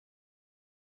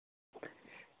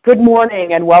Good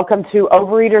morning and welcome to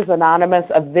Overeaters Anonymous,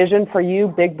 a Vision for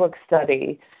You Big Book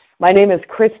Study. My name is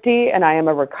Christy and I am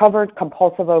a recovered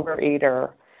compulsive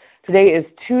overeater. Today is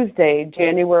Tuesday,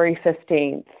 January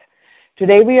 15th.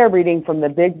 Today we are reading from the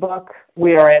Big Book.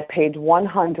 We are at page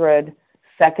 100,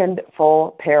 second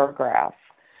full paragraph.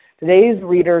 Today's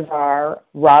readers are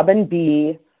Robin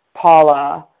B.,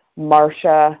 Paula,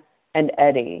 Marcia, and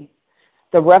Eddie.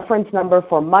 The reference number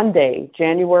for Monday,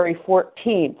 January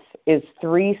 14th, is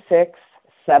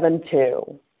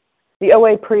 3672. The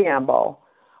OA Preamble.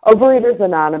 Overeaters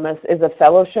Anonymous is a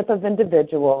fellowship of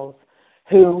individuals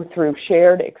who, through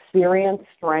shared experience,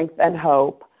 strength, and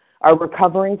hope, are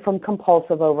recovering from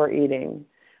compulsive overeating.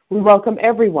 We welcome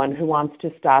everyone who wants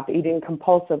to stop eating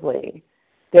compulsively.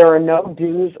 There are no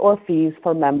dues or fees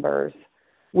for members.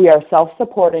 We are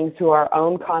self-supporting through our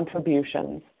own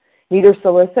contributions, neither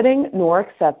soliciting nor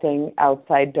accepting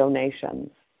outside donations.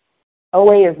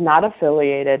 OA is not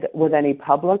affiliated with any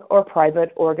public or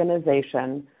private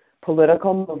organization,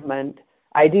 political movement,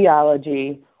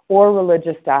 ideology, or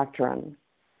religious doctrine.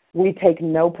 We take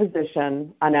no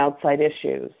position on outside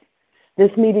issues.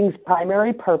 This meeting's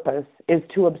primary purpose is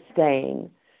to abstain,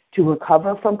 to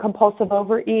recover from compulsive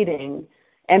overeating,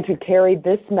 and to carry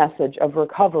this message of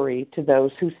recovery to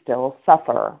those who still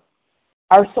suffer.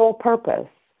 Our sole purpose.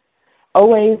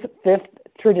 OA's fifth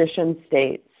tradition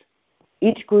states,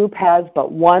 each group has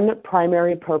but one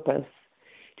primary purpose,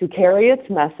 to carry its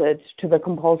message to the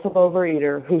compulsive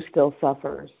overeater who still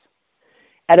suffers.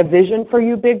 At a Vision for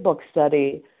You Big Book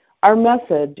Study, our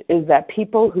message is that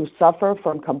people who suffer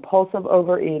from compulsive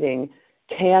overeating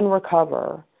can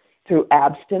recover through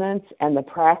abstinence and the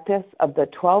practice of the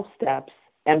 12 steps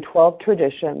and 12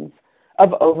 traditions of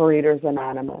Overeaters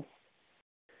Anonymous.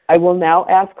 I will now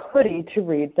ask Hoodie to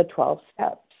read the 12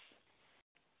 steps.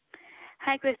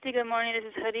 Hi, Christy. Good morning.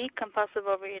 This is Hoodie, compulsive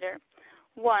overeater.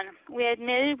 1. We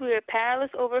admitted we were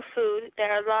powerless over food, that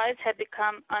our lives had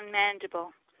become unmanageable.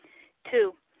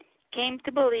 2. Came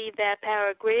to believe that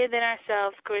power greater than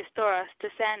ourselves could restore us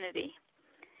to sanity.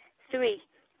 3.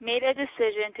 Made a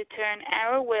decision to turn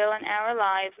our will and our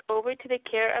lives over to the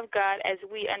care of God as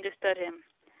we understood Him.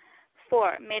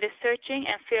 4. Made a searching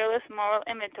and fearless moral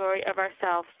inventory of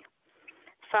ourselves.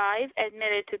 5.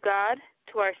 Admitted to God,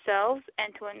 to ourselves,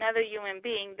 and to another human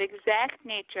being the exact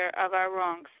nature of our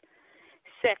wrongs.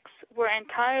 6. We're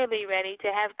entirely ready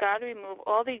to have God remove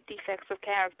all the defects of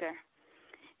character.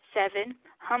 7.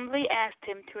 Humbly asked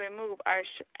Him to remove our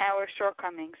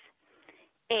shortcomings.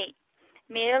 8.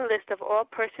 Made a list of all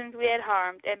persons we had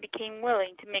harmed and became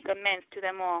willing to make amends to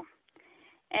them all.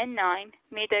 And 9.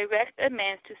 Made direct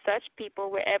amends to such people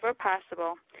wherever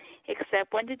possible,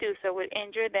 except when to do so would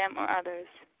injure them or others.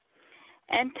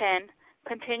 And 10.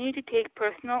 Continued to take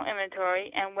personal inventory,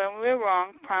 and when we were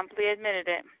wrong, promptly admitted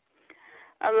it.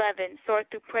 11. Sought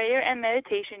through prayer and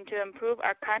meditation to improve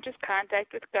our conscious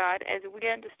contact with God as we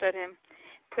understood Him,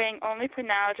 praying only for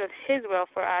knowledge of His will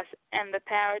for us and the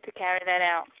power to carry that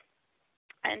out.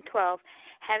 And 12.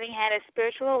 Having had a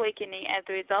spiritual awakening as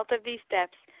a result of these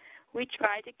steps, we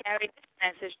try to carry this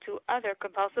message to other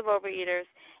compulsive overeaters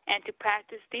and to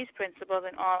practice these principles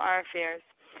in all our affairs.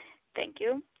 Thank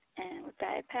you, and with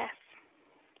that I pass.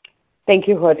 Thank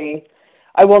you, Hoodie.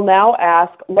 I will now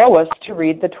ask Lois to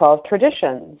read the 12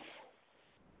 traditions.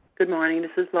 Good morning.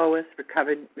 This is Lois,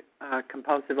 recovered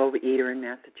compulsive overeater in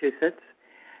Massachusetts.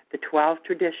 The 12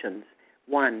 traditions.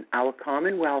 1. Our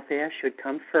common welfare should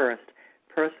come first.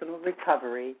 Personal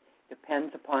recovery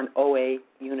depends upon OA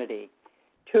unity.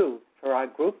 2. For our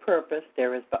group purpose,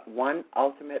 there is but one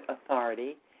ultimate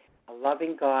authority, a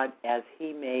loving God as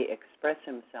He may express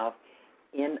Himself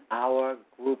in our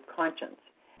group conscience.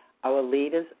 Our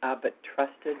leaders are but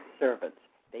trusted servants.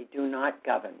 They do not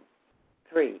govern.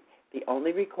 3. The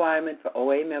only requirement for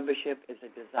OA membership is a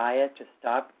desire to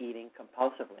stop eating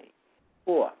compulsively.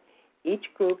 4.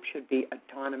 Each group should be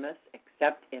autonomous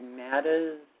except in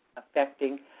matters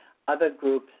affecting other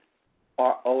groups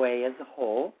or OA as a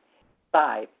whole.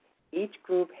 5. Each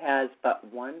group has but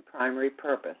one primary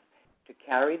purpose, to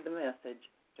carry the message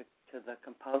to the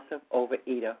compulsive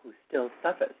overeater who still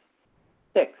suffers.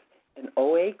 6. An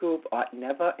OA group ought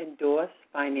never endorse,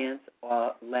 finance,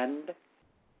 or lend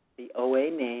the OA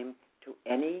name to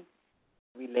any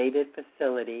related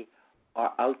facility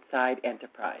or outside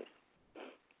enterprise,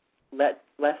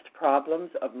 lest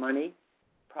problems of money,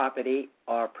 property,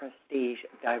 or prestige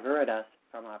divert us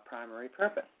from our primary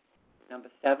purpose.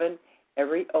 7,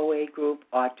 every OA group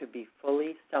ought to be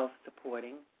fully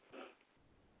self-supporting,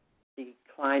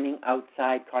 declining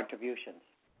outside contributions.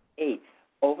 8,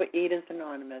 Overeaters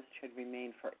Anonymous should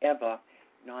remain forever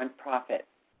non-profit,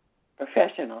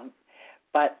 professional,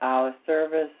 but our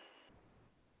service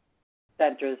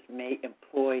centers may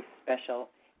employ special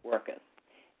workers.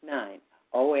 9.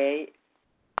 OA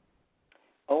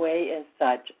as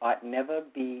such ought never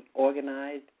be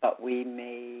organized, but we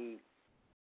may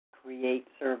create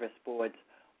service boards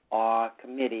or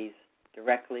committees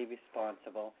directly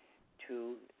responsible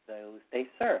to those they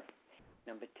serve.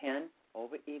 Number 10,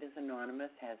 Overeaters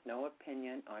Anonymous has no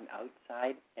opinion on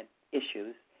outside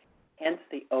issues, hence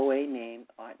the OA name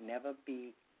ought never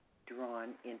be drawn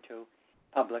into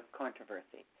public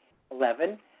controversy.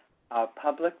 11, our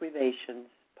public relations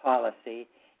policy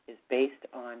is based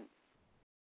on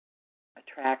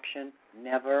attraction,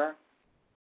 never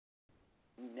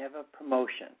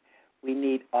promotion. We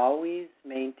need always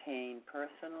maintain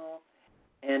personal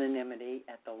anonymity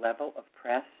at the level of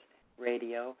press,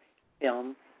 radio,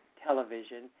 film,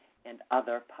 television, and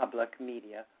other public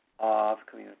media of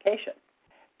communication.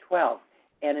 12.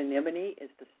 Anonymity is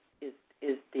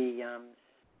the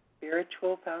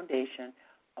spiritual foundation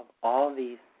of all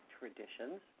these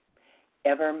traditions,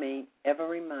 ever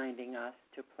reminding us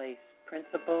to place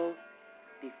principles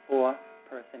before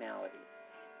personality.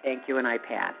 Thank you, and I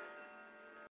pass.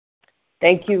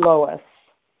 Thank you, Lois.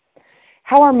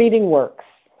 How our meeting works.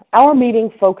 Our meeting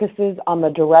focuses on the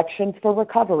directions for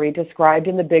recovery described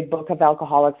in the Big Book of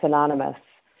Alcoholics Anonymous.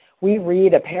 We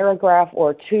read a paragraph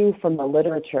or two from the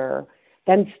literature,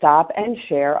 then stop and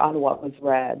share on what was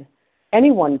read.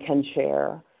 Anyone can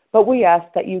share, but we ask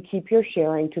that you keep your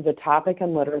sharing to the topic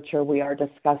and literature we are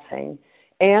discussing,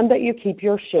 and that you keep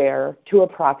your share to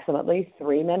approximately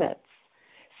 3 minutes.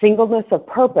 Singleness of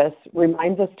purpose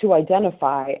reminds us to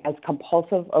identify as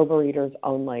compulsive overeaters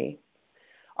only.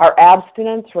 Our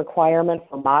abstinence requirement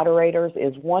for moderators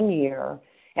is 1 year,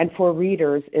 and for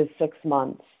readers is 6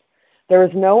 months. There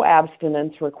is no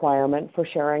abstinence requirement for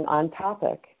sharing on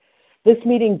topic. This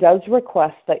meeting does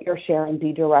request that your sharing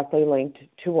be directly linked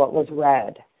to what was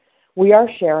read. We are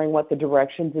sharing what the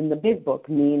directions in the Big Book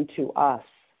mean to us.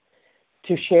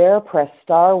 To share, press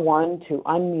 *1 to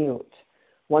unmute.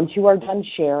 Once you are done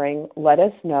sharing, let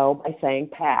us know by saying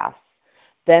pass.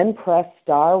 Then press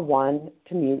 *1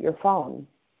 to mute your phone.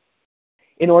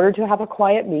 In order to have a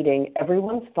quiet meeting,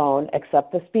 everyone's phone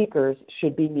except the speaker's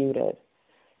should be muted.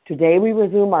 Today we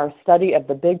resume our study of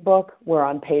the Big Book. We're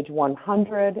on page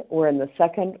 100. We're in the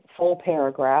second full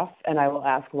paragraph, and I will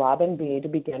ask Robin B. to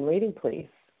begin reading, please.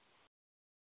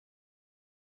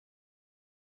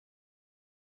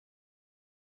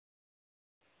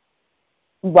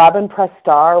 Robin, press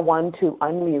 *1 to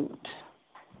unmute.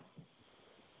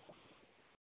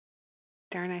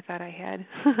 Darn, I thought I had.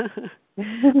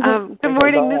 Good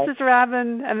morning, this is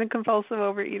Robin. I'm a compulsive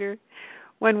overeater.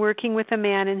 When working with a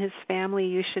man and his family,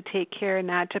 you should take care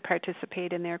not to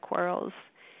participate in their quarrels.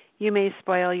 You may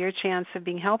spoil your chance of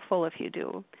being helpful if you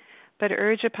do, but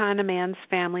urge upon a man's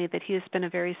family that he has been a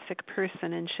very sick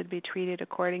person and should be treated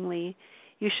accordingly.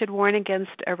 You should warn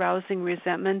against arousing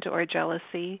resentment or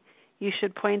jealousy. You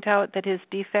should point out that his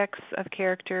defects of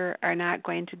character are not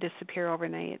going to disappear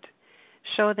overnight.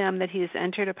 Show them that he has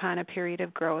entered upon a period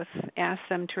of growth. Ask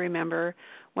them to remember,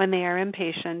 when they are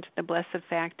impatient, the blessed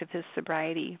fact of his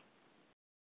sobriety.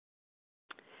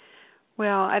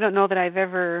 Well, I don't know that I've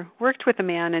ever worked with a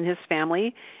man and his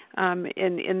family.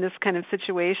 In this kind of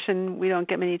situation, we don't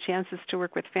get many chances to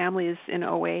work with families in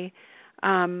OA.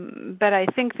 But I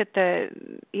think that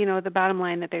the bottom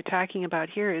line that they're talking about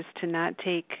here is to not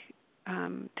take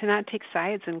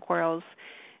sides in quarrels.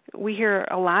 We hear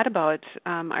a lot about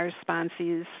our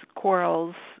sponsees'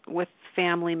 quarrels with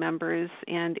family members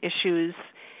and issues,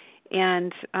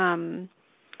 and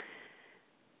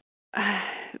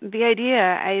the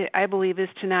idea, I believe, is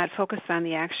to not focus on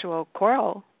the actual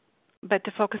quarrel, but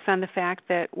to focus on the fact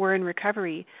that we're in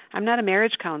recovery. I'm not a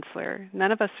marriage counselor.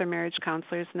 None of us are marriage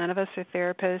counselors. None of us are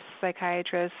therapists,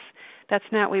 psychiatrists.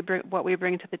 That's not what we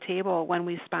bring to the table when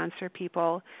we sponsor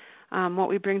people. What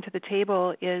we bring to the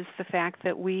table is the fact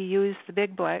that we use the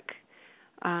Big Book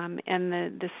and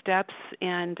the steps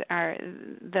and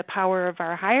the power of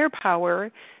our higher power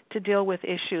to deal with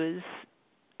issues.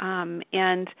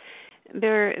 And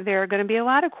there are going to be a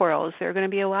lot of quarrels. There are going to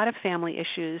be a lot of family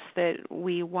issues that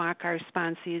we walk our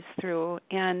sponsees through.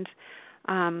 And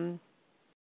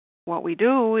what we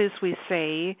do is we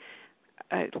say,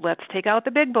 let's take out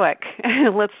the Big Book.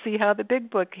 Let's see how the Big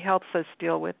Book helps us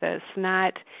deal with this.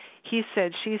 Not he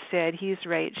said, she said, he's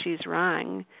right, she's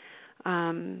wrong.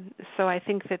 So I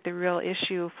think that the real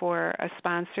issue for a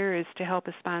sponsor is to help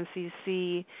a sponsee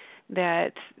see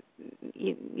that,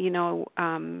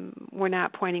 we're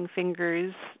not pointing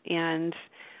fingers, and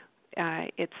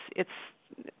it's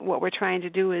what we're trying to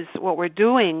do is, what we're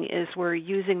doing is we're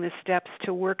using the steps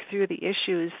to work through the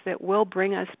issues that will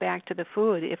bring us back to the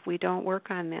food if we don't work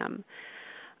on them.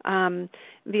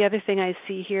 The other thing I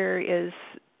see here is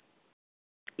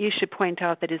you should point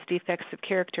out that his defects of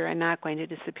character are not going to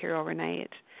disappear overnight.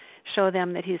 Show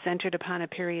them that he's entered upon a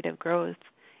period of growth.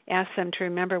 Ask them to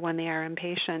remember when they are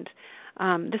impatient.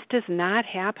 This does not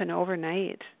happen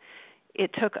overnight.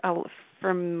 It took,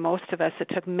 for most of us, it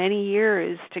took many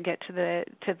years to get to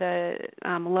the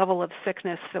level of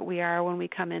sickness that we are when we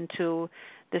come into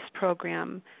this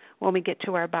program. When we get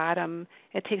to our bottom,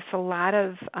 it takes a lot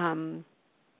of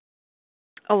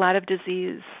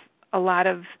disease, a lot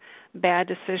of bad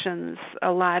decisions, a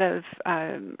lot of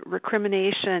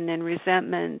recrimination and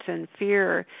resentment and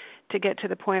fear to get to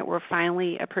the point where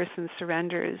finally a person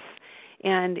surrenders.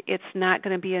 And it's not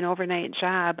going to be an overnight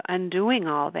job undoing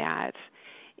all that.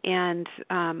 And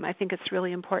I think it's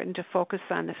really important to focus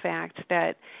on the fact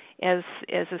that as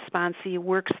a sponsee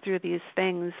works through these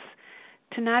things,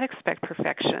 to not expect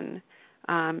perfection,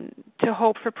 to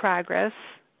hope for progress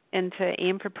and to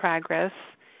aim for progress,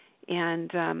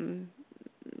 and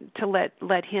to let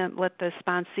the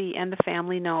sponsee and the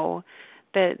family know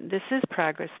that this is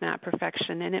progress, not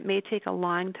perfection, and it may take a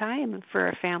long time for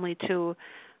a family to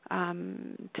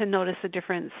notice a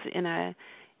difference in a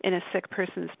sick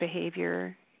person's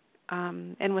behavior.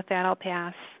 And with that, I'll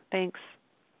pass. Thanks.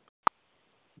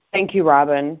 Thank you,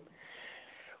 Robin.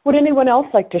 Would anyone else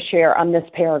like to share on this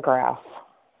paragraph?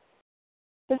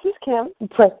 This is Kim.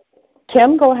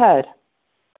 Kim, go ahead.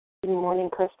 Good morning,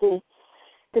 Christy.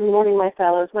 Good morning, my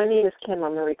fellows. My name is Kim.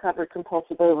 I'm a recovered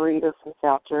compulsive overeater from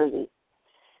South Jersey.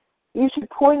 You should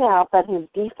point out that his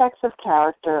defects of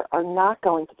character are not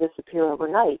going to disappear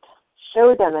overnight.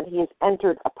 Show them that he has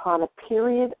entered upon a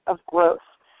period of growth.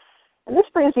 And this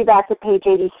brings me back to page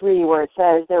 83, where it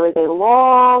says there is a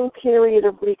long period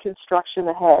of reconstruction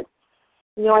ahead.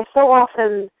 You know, I so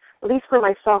often, at least for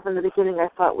myself in the beginning, I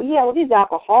thought, well, these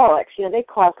alcoholics, they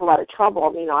caused a lot of trouble.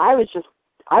 I was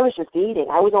just eating.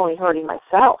 I was only hurting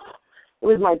myself. It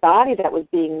was my body that was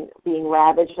being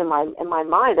ravaged in my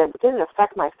mind. It didn't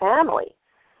affect my family.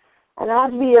 And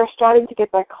as we are starting to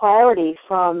get that clarity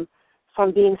from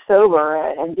being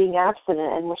sober and being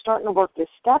abstinent, and we're starting to work these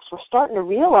steps, we're starting to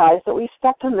realize that we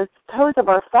stepped on the toes of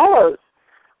our fellows.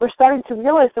 We're starting to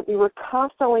realize that we were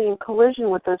constantly in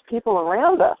collision with those people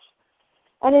around us.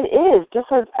 And it is,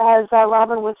 just as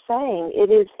Robin was saying,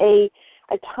 it is a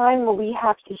time where we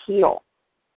have to heal.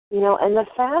 And the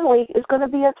family is going to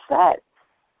be upset.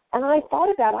 And I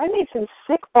thought about it. I made some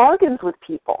sick bargains with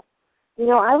people.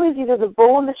 I was either the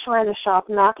bull in the china shop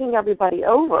knocking everybody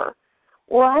over,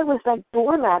 or I was that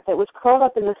doormat that was curled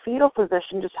up in the fetal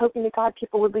position just hoping to God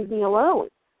people would leave me alone.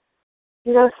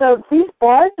 So these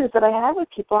bargains that I had with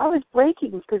people, I was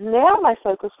breaking because now my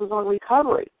focus was on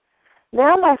recovery.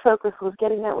 Now my focus was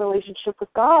getting that relationship with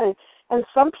God. And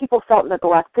some people felt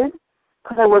neglected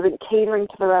because I wasn't catering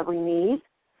to their every need.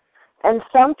 And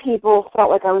some people felt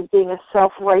like I was being a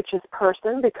self-righteous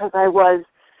person because I was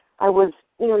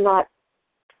not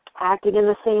acting in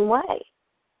the same way.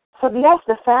 So yes,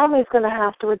 the family is going to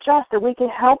have to adjust, and we can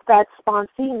help that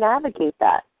sponsee navigate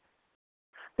that.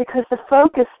 Because the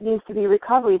focus needs to be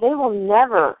recovery. They will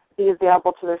never be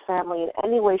available to their family in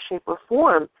any way, shape, or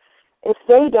form if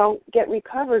they don't get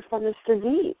recovered from this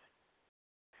disease.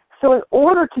 So in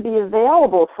order to be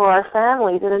available for our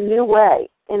families in a new way,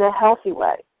 in a healthy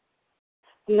way,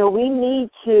 we need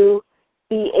to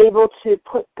be able to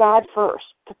put God first,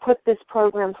 to put this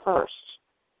program first.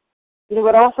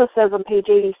 It also says on page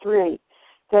 83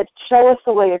 that show us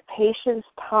the way of patience,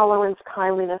 tolerance,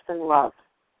 kindliness, and love.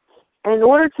 And in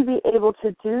order to be able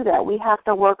to do that, we have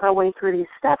to work our way through these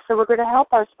steps. So we're going to help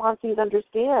our sponsees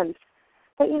understand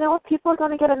that, people are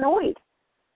going to get annoyed.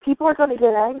 People are going to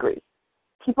get angry.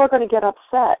 People are going to get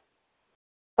upset.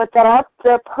 But that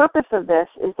the purpose of this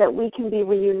is that we can be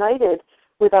reunited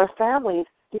with our families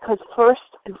because first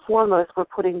and foremost, we're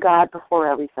putting God before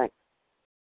everything.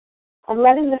 And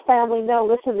letting the family know,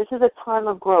 listen, this is a time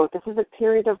of growth. This is a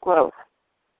period of growth.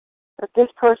 That this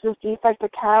person's defect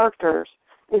of characters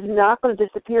is not going to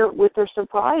disappear with their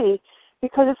sobriety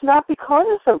because it's not because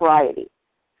of sobriety.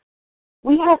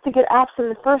 We have to get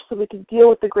abstinent first so we can deal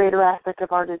with the greater aspect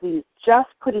of our disease. Just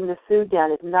putting the food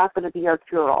down is not going to be our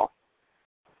cure-all,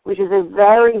 which is a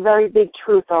very, very big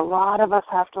truth a lot of us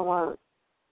have to learn.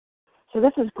 So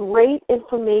this is great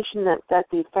information that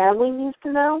the family needs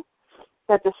to know,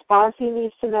 that the sponsee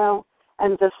needs to know,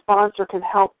 and the sponsor can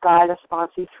help guide a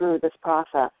sponsee through this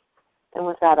process. And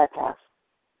with that, I pass.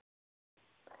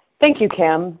 Thank you,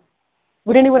 Kim.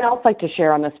 Would anyone else like to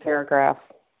share on this paragraph?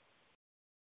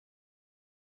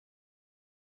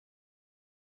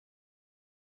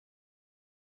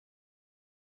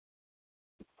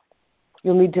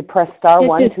 You'll need to press star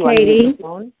one to unmute the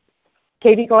phone.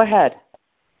 Katie, go ahead.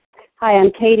 Hi,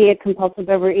 I'm Katie, a compulsive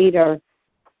overeater.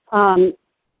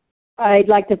 I'd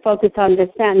like to focus on this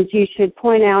sentence. You should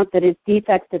point out that its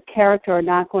defects of character are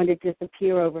not going to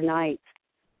disappear overnight.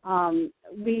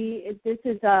 This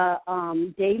is a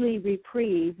daily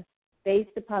reprieve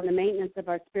based upon the maintenance of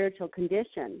our spiritual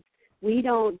condition. We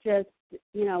don't just,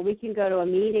 we can go to a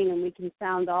meeting and we can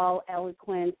sound all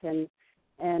eloquent and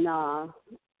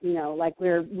like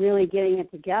we're really getting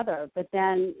it together. But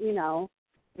then,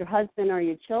 your husband or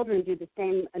your children do the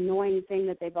same annoying thing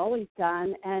that they've always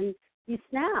done, and you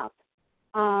snap.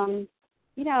 And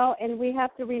we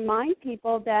have to remind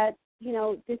people that,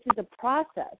 this is a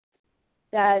process,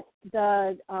 that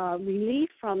the relief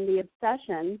from the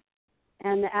obsession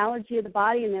and the allergy of the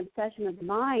body and the obsession of the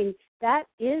mind, that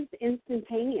is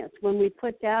instantaneous when we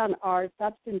put down our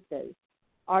substances,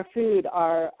 our food,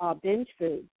 our binge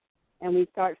food, and we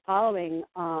start following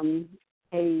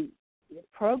a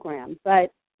program.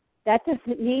 But that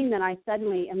doesn't mean that I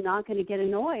suddenly am not going to get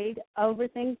annoyed over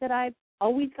things that I've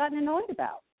always gotten annoyed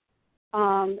about.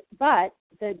 But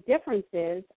the difference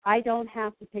is I don't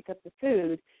have to pick up the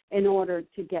food in order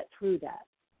to get through that.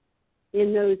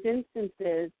 In those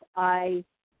instances, I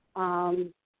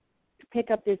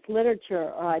pick up this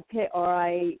literature, or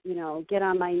I get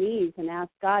on my knees and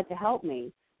ask God to help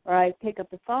me, or I pick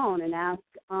up the phone and ask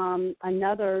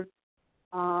another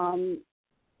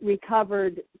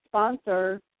recovered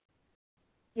sponsor,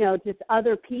 just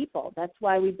other people. That's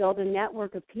why we build a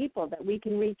network of people that we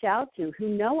can reach out to who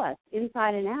know us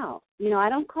inside and out. I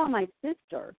don't call my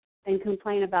sister and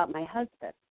complain about my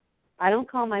husband. I don't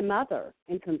call my mother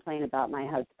and complain about my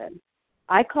husband.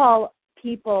 I call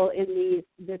people in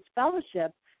this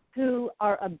fellowship who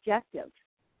are objective.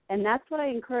 And that's what I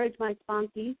encourage my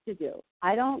sponsees to do.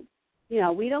 I don't,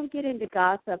 we don't get into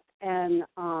gossip and,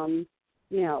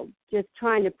 just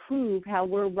trying to prove how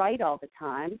we're right all the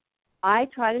time. I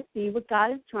try to see what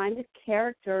God is trying to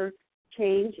character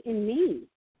change in me.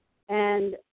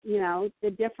 And,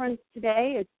 the difference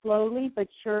today is slowly but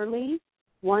surely,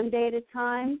 one day at a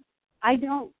time. I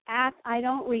don't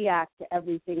react to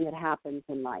everything that happens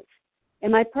in life.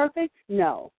 Am I perfect?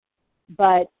 No.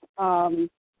 But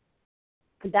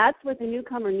that's what the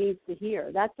newcomer needs to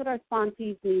hear. That's what our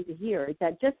sponsees need to hear, is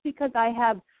that just because I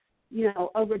have,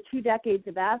 over 2 decades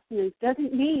of abstinence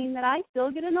doesn't mean that I still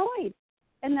get annoyed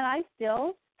and that I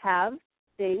still have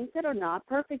things that are not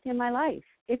perfect in my life.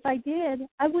 If I did,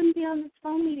 I wouldn't be on this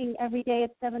phone meeting every day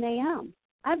at 7 a.m.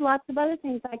 I have lots of other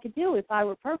things I could do if I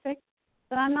were perfect,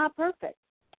 but I'm not perfect,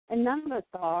 and none of us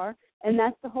are, and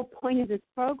that's the whole point of this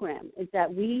program, is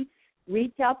that we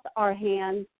reach out our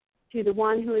hand to the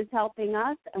one who is helping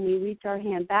us, and we reach our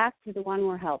hand back to the one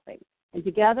we're helping. And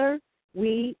together,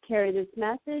 we carry this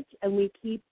message, and we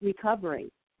keep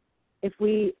recovering. If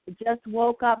we just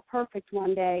woke up perfect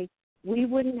one day, we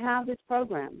wouldn't have this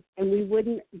program, and we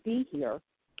wouldn't be here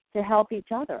to help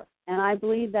each other. And I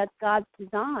believe that's God's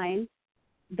design,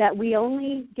 that we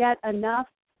only get enough,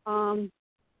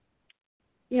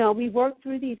 we work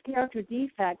through these character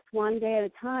defects one day at a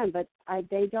time, but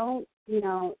they don't,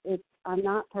 I'm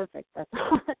not perfect. That's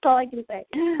all I can say.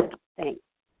 Thanks.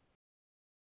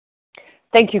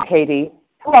 Thank you, Katie.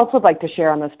 Who else would like to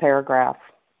share on this paragraph?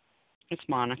 It's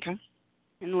Monica.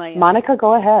 And Leah. Monica,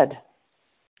 go ahead.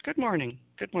 Good morning.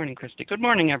 Good morning, Christy. Good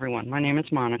morning, everyone. My name is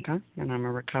Monica, and I'm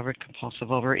a recovered compulsive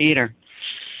overeater.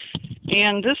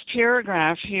 And this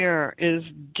paragraph here is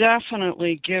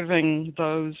definitely giving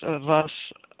those of us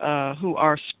who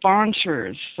are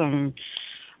sponsors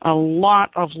a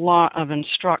lot of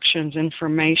instructions,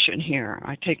 information here.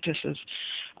 I take this as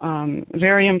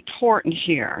very important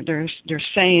here. They're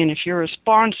saying if you're a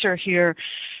sponsor here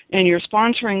and you're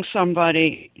sponsoring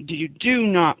somebody, you do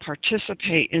not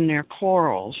participate in their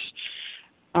quarrels.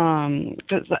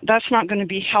 Because that's not going to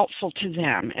be helpful to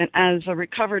them. And as a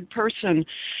recovered person,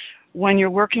 when you're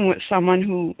working with someone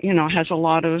who, has a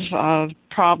lot of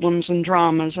problems and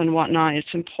dramas and whatnot, it's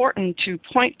important to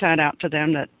point that out to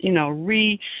them that,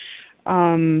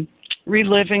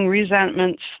 reliving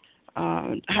resentments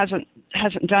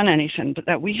hasn't done anything, but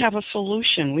that we have a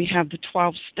solution. We have the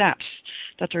 12 steps,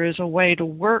 that there is a way to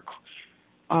work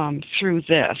through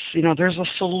this. There's a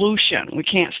solution. We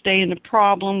can't stay in the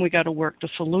problem. We got to work the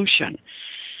solution.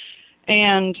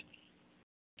 And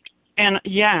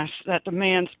yes, that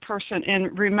demands person.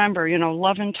 And remember,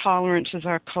 love and tolerance is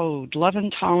our code. Love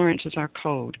and tolerance is our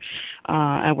code.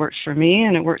 It works for me,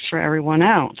 and it works for everyone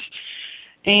else.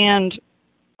 And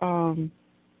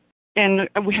And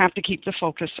we have to keep the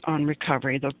focus on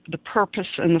recovery. The purpose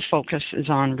and the focus is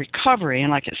on recovery.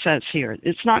 And like it says here,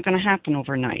 it's not going to happen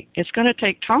overnight. It's going to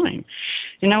take time.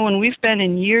 You know, when we've been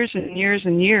in years and years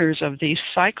and years of these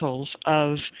cycles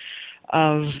of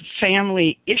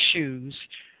family issues,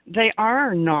 they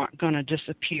are not going to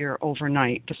disappear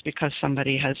overnight just because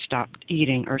somebody has stopped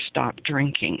eating or stopped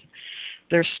drinking.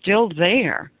 They're still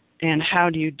there. And how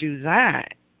do you do that?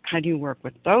 How do you work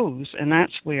with those? And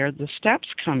that's where the steps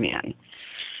come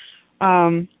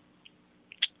in.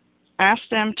 Ask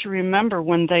them to remember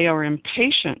when they are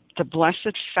impatient the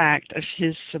blessed fact of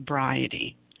his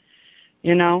sobriety.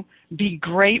 You know, be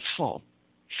grateful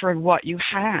for what you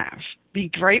have. Be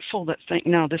grateful that,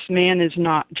 no, this man is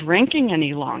not drinking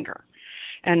any longer.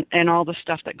 And all the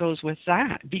stuff that goes with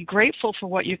that. Be grateful for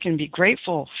what you can be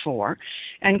grateful for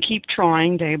and keep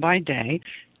trying day by day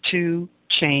to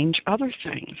change other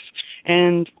things.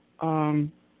 And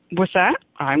with that,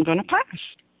 I'm going to pass.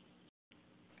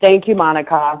 Thank you,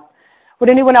 Monica. Would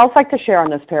anyone else like to share on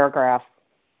this paragraph?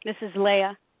 This is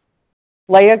Leah.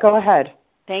 Leah, go ahead.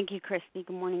 Thank you, Christy. Good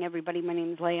morning, everybody. My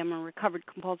name is Leah. I'm a recovered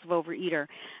compulsive overeater.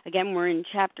 Again, we're in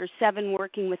Chapter 7,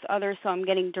 working with others, so I'm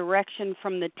getting direction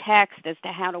from the text as to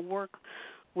how to work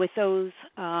with those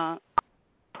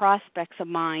prospects of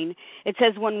mine. It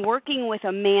says, when working with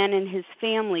a man and his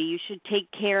family, you should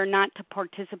take care not to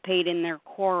participate in their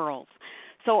quarrels.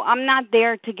 So I'm not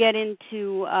there to get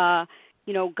into,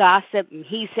 gossip, and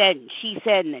he said, and she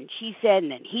said, and then she said,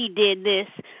 and then he did this.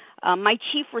 My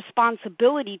chief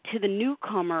responsibility to the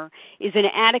newcomer is an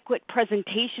adequate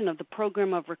presentation of the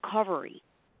program of recovery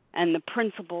and the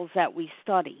principles that we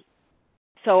study.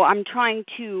 So I'm trying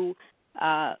to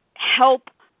help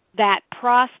that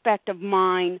prospect of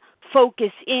mine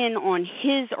focus in on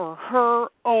his or her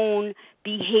own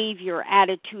behavior,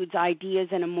 attitudes, ideas,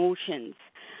 and emotions.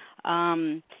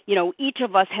 Each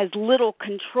of us has little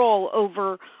control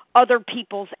over other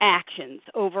people's actions,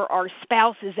 over our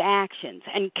spouse's actions,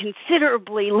 and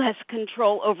considerably less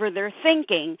control over their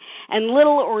thinking, and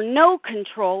little or no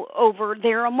control over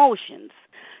their emotions.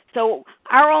 So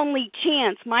our only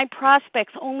chance, my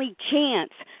prospect's only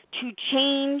chance to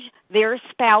change their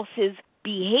spouse's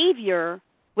behavior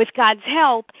with God's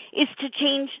help is to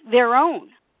change their own.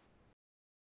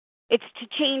 It's to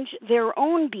change their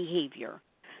own behavior.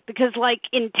 Because like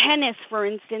in tennis, for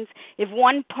instance, if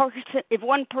one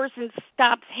person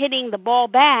stops hitting the ball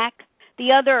back,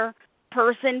 the other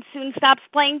person soon stops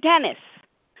playing tennis.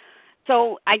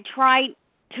 So I try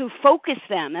to focus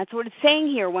them. That's what it's saying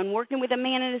here. When working with a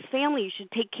man and his family, you should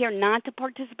take care not to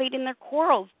participate in their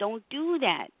quarrels. Don't do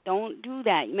that. Don't do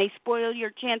that. You may spoil your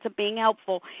chance of being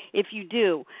helpful if you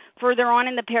do. Further on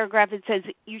in the paragraph, it says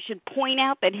you should point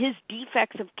out that his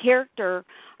defects of character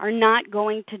are not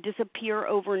going to disappear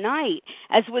overnight.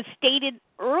 As was stated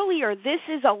earlier, this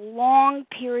is a long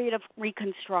period of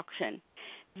reconstruction.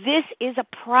 This is a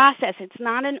process. It's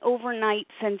not an overnight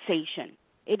sensation.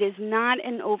 It is not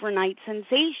an overnight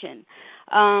sensation.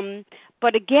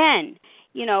 But again,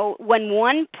 when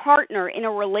one partner in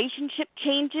a relationship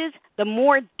changes, the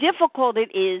more difficult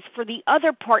it is for the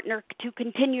other partner to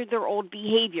continue their old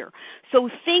behavior. So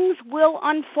things will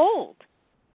unfold.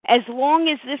 As long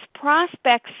as this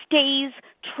prospect stays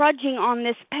trudging on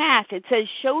this path, it says,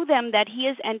 show them that he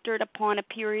has entered upon a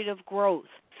period of growth.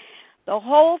 The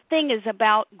whole thing is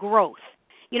about growth.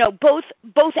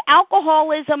 Both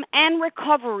alcoholism and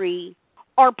recovery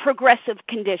are progressive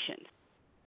conditions.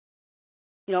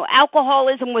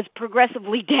 Alcoholism was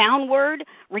progressively downward.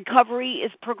 Recovery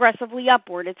is progressively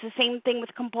upward. It's the same thing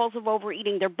with compulsive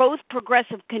overeating. They're both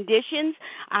progressive conditions.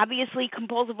 Obviously,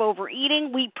 compulsive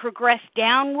overeating, we progress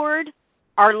downward.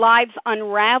 Our lives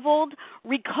unraveled.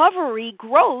 Recovery,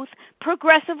 growth,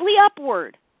 progressively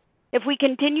upward. If we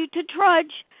continue to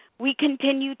trudge, we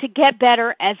continue to get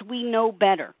better as we know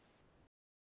better.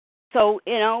 So,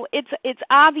 it's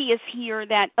obvious here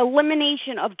that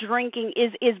elimination of drinking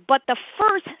is but the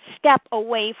first step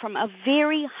away from a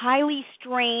very highly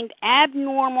strained,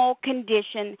 abnormal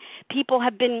condition. People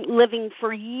have been living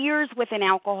for years with an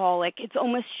alcoholic. It's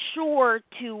almost sure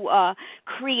to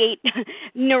create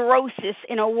neurosis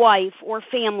in a wife or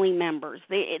family members.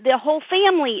 The whole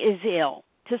family is ill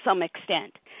to some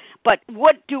extent. But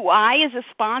what do I as a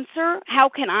sponsor? How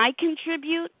can I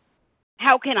contribute?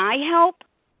 How can I help?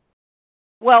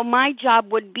 Well, my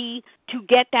job would be to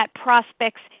get that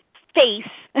prospect's face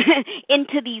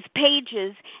into these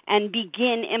pages and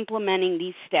begin implementing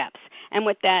these steps. And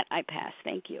with that, I pass.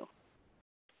 Thank you.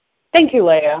 Thank you,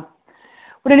 Leah.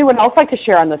 Would anyone else like to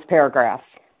share on this paragraph?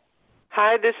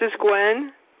 Hi, this is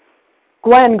Gwen.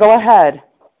 Gwen, go ahead.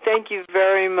 Thank you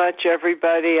very much,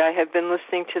 everybody. I have been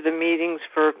listening to the meetings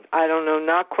for, I don't know,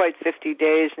 not quite 50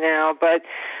 days now, but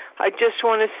I just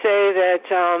want to say that,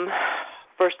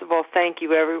 first of all, thank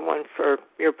you, everyone, for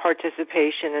your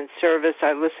participation and service.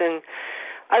 I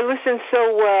listen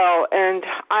so well, and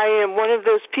I am one of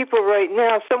those people right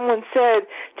now. Someone said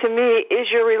to me, is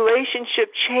your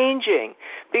relationship changing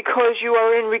because you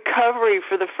are in recovery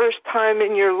for the first time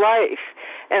in your life?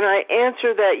 And I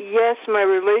answer that, yes, my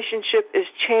relationship is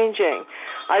changing.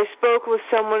 I spoke with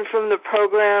someone from the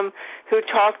program who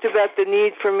talked about the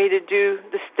need for me to do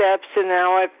the steps, and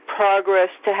now I've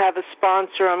progressed to have a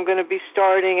sponsor. I'm going to be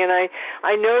starting, and I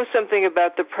know something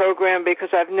about the program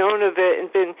because I've known of it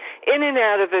and been in and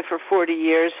out of it for 40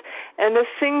 years. And the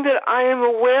thing that I am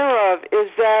aware of is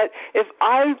that if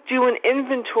I do an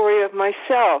inventory of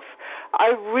myself,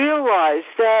 I realize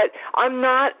that I'm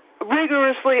not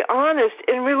rigorously honest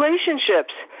in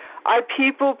relationships. I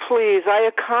people please, I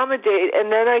accommodate,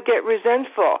 and then I get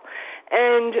resentful.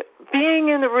 And being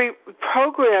in the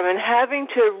program and having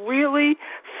to really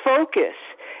focus,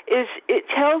 it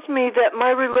tells me that my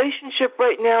relationship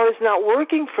right now is not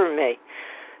working for me,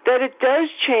 that it does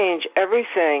change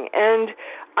everything. And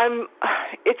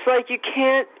it's like you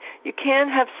can't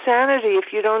have sanity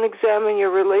if you don't examine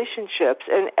your relationships,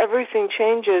 and everything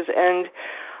changes. And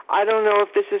I don't know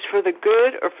if this is for the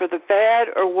good or for the bad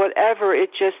or whatever.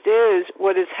 It just is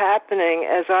what is happening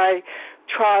as I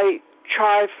try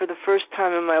for the first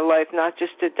time in my life, not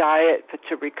just to diet, but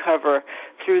to recover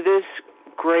through this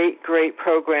great, great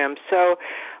program. So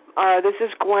this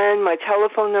is Gwen. My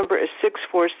telephone number is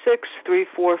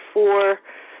 646-344-9777.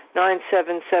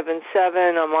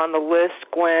 I'm on the list,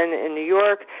 Gwen, in New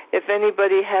York. If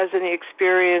anybody has any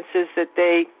experiences that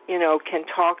they, can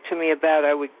talk to me about,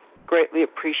 I would greatly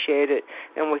appreciate it.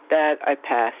 And with that, I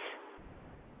pass.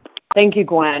 Thank you,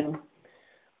 Gwen.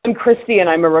 I'm Christy, and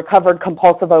I'm a recovered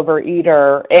compulsive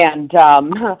overeater, and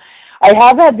I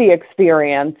have had the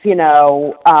experience,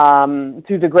 through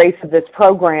the grace of this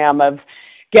program of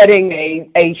getting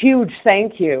a huge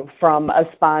thank you from a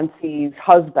sponsee's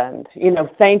husband.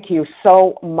 Thank you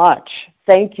so much.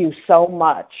 Thank you so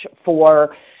much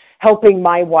for helping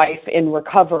my wife in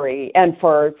recovery and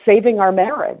for saving our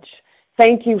marriage.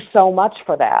 Thank you so much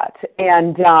for that.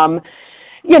 And,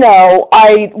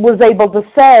 I was able to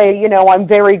say, I'm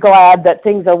very glad that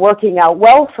things are working out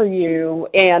well for you,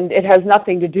 and it has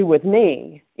nothing to do with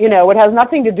me. It has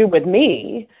nothing to do with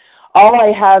me. All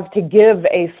I have to give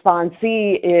a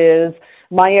sponsee is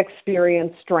my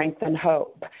experience, strength, and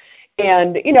hope.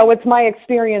 And, it's my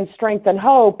experience, strength, and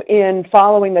hope in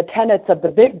following the tenets of the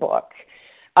Big Book.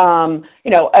 I'm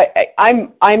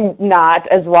not,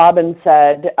 as Robin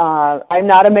said, I'm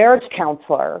not a marriage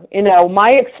counselor. My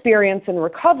experience in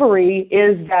recovery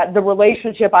is that the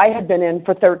relationship I had been in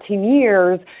for 13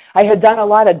 years, I had done a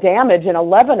lot of damage in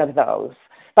 11 of those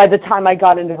by the time I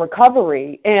got into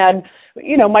recovery. And,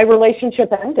 my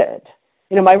relationship ended.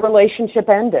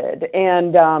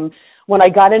 And when I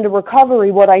got into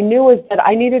recovery, what I knew is that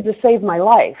I needed to save my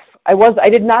life. I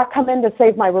did not come in to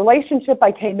save my relationship.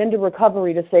 I came into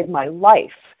recovery to save my life.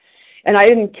 And I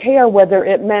didn't care whether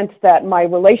it meant that my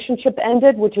relationship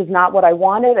ended, which is not what I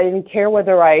wanted. I didn't care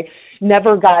whether I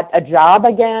never got a job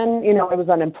again. I was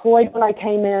unemployed when I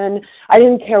came in. I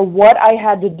didn't care what I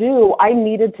had to do. I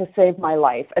needed to save my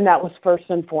life, and that was first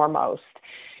and foremost.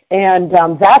 And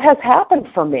that has happened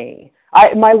for me.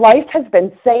 My life has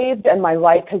been saved, and my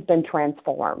life has been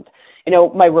transformed.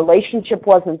 My relationship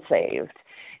wasn't saved.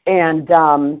 And,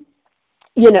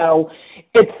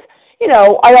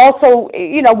 I also,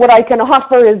 what I can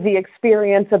offer is the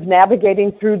experience of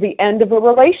navigating through the end of a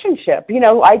relationship.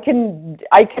 I can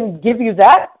give you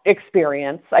that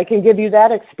experience. I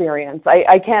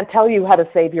can't tell you how to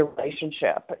save your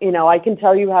relationship. I can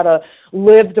tell you how to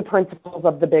live the principles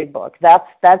of the Big Book.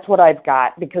 That's what I've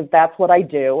got, because that's what I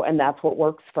do, and that's what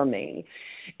works for me.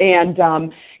 And,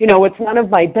 it's none of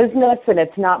my business, and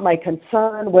it's not my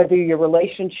concern whether your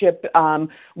relationship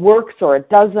works or it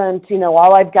doesn't.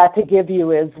 All I've got to give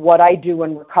you is what I do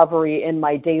in recovery in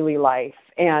my daily life.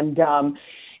 And,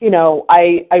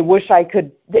 I wish I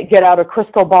could get out a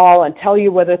crystal ball and tell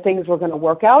you whether things were going to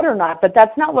work out or not, but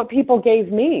that's not what people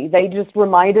gave me. They just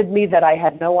reminded me that I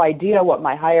had no idea what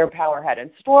my higher power had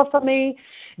in store for me,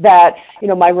 that,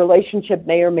 my relationship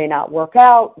may or may not work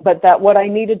out, but that what I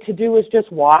needed to do is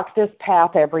just walk this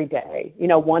path every day.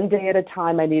 One day at a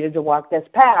time, I needed to walk this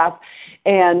path.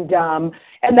 And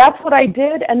that's what I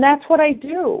did, and that's what I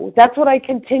do. That's what I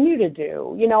continue to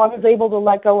do. I was able to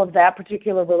let go of that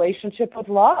particular relationship with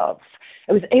love.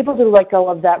 I was able to let go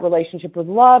of of that relationship with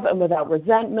love and without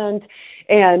resentment.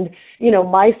 And,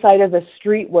 my side of the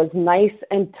street was nice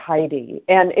and tidy.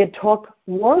 And it took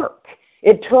work.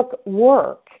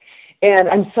 And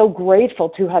I'm so grateful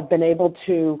to have been able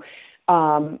to,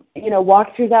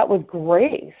 walk through that with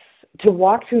grace.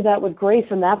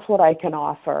 And that's what I can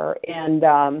offer.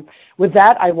 And with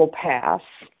that, I will pass.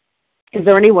 Is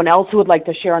there anyone else who would like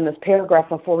to share on this paragraph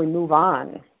before we move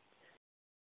on?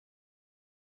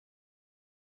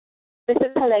 This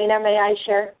is Helena. May I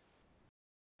share?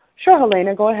 Sure,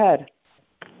 Helena, go ahead.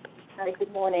 Hi,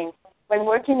 good morning. When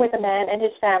working with a man and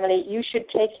his family, you should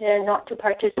take care not to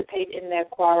participate in their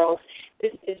quarrels.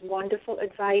 This is wonderful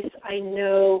advice. I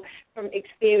know from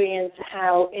experience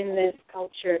how in this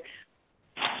culture,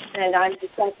 and I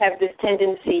just have this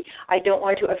tendency, I don't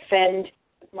want to offend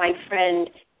my friend,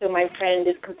 so my friend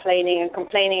is complaining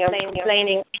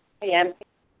I am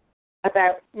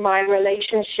about my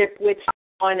relationship with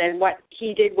someone and what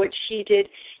he did, what she did.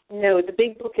 No, the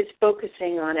big book is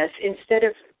focusing on us instead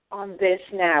of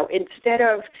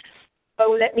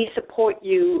let me support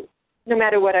you no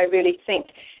matter what I really think.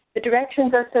 The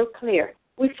directions are so clear.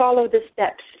 We follow the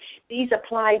steps. These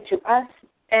apply to us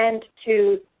and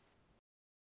to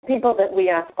people that we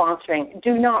are sponsoring.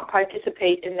 Do not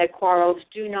participate in their quarrels.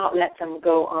 Do not let them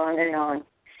go on and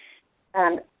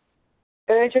on.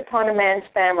 Urge upon a man's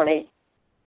family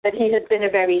that he has been a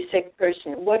very sick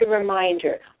person. What a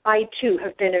reminder. I, too,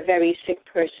 have been a very sick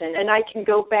person, and I can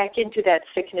go back into that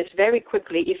sickness very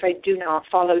quickly if I do not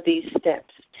follow these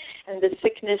steps. And the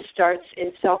sickness starts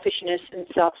in selfishness and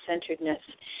self-centeredness.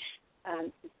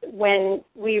 When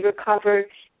we recover,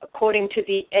 according to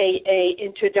the AA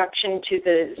introduction to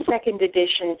the second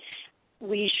edition,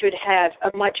 we should have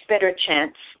a much better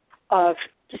chance of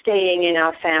staying in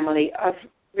our family, of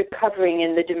recovering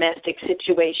in the domestic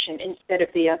situation instead of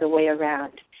the other way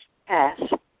around. Pass.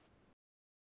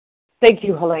 Thank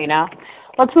you, Helena.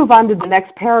 Let's move on to the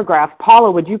next paragraph. Paula,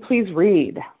 would you please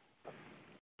read?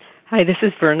 Hi, this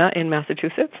is Verna in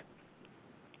Massachusetts.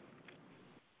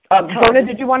 Verna,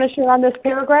 did you want to share on this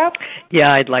paragraph?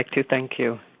 Yeah, I'd like to. Thank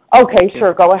you. Okay,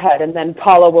 sure. Go ahead. And then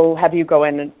Paula will have you go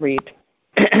in and read.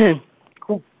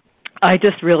 Cool. I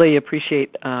just really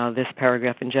appreciate this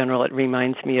paragraph in general. It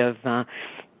reminds me of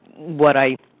what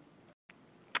I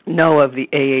know of the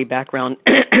AA background,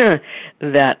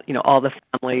 that, all the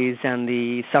families and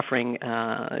the suffering,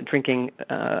 drinking,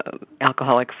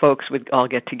 alcoholic folks would all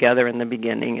get together in the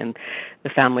beginning, and the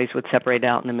families would separate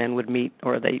out, and the men would meet,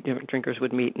 or the drinkers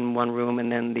would meet in one room,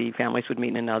 and then the families would meet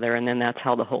in another, and then that's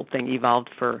how the whole thing evolved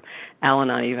for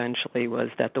Al-Anon eventually, was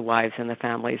that the wives and the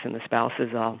families and the spouses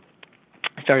all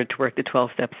started to work the 12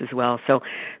 steps as well. So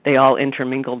they all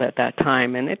intermingled at that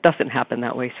time, and it doesn't happen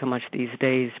that way so much these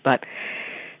days, but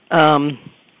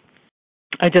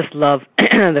I just love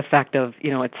the fact of,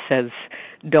 it says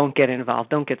don't get involved,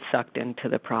 don't get sucked into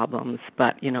the problems,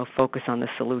 but, focus on the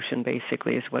solution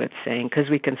basically is what it's saying, because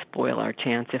we can spoil our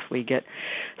chance if we get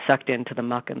sucked into the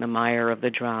muck and the mire of the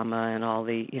drama and all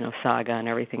the, saga and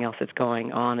everything else that's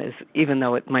going on, is, even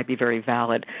though it might be very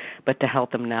valid, but to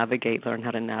help them learn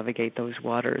how to navigate those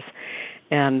waters.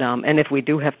 And if we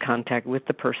do have contact with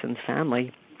the person's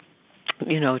family,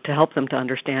 to help them to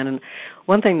understand. And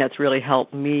one thing that's really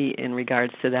helped me in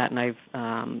regards to that, and I've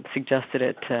suggested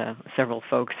it to several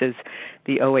folks, is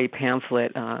the OA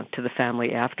pamphlet, To the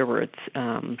Family Afterwards,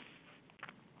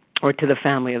 or To the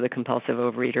Family of the Compulsive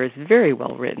Overeater, is very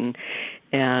well written.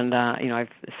 And, I've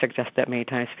suggested that many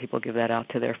times people give that out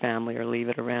to their family or leave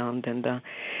it around,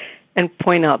 and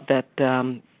point out that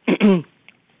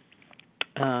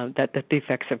that the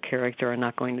defects of character are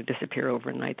not going to disappear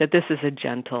overnight, that this is a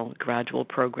gentle, gradual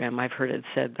program. I've heard it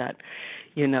said that,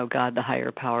 God, the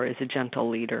higher power, is a gentle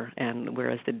leader, and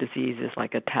whereas the disease is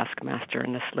like a taskmaster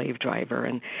and a slave driver,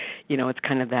 and, it's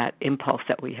kind of that impulse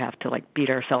that we have to, beat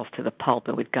ourselves to the pulp,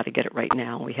 and we've got to get it right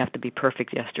now. We have to be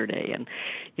perfect yesterday, and,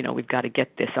 we've got to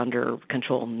get this under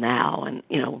control now, and,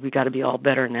 we've got to be all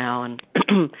better now, and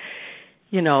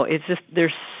it's just,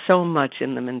 there's so much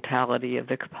in the mentality of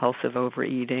the compulsive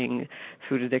overeating,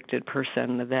 food addicted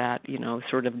person that,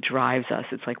 sort of drives us.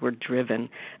 It's like we're driven.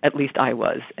 At least I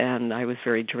was, and I was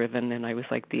very driven, and I was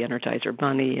like the Energizer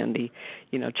Bunny and the,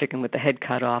 chicken with the head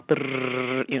cut off,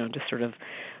 just sort of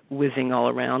whizzing all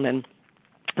around. And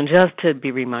just to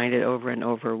be reminded over and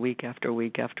over, week after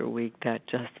week after week, that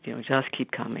just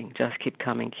keep coming,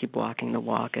 keep walking the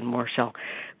walk, and more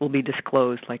will be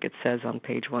disclosed, like it says on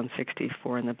page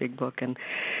 164 in the big book. And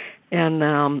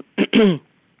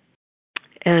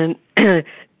And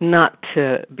not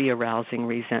to be arousing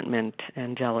resentment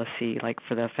and jealousy, like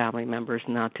for the family members,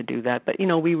 not to do that. But,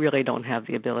 we really don't have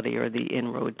the ability or the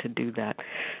inroad to do that.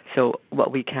 So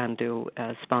what we can do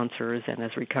as sponsors and as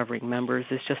recovering members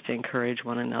is just to encourage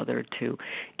one another to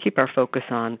keep our focus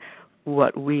on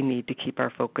what we need to keep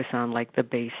our focus on, like the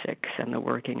basics and the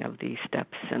working of these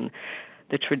steps and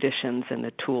the traditions and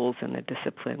the tools and the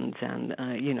disciplines and,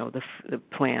 the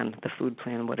plan, the food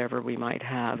plan, whatever we might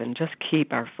have, and just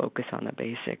keep our focus on the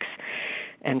basics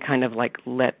and kind of like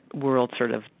let world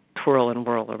sort of twirl and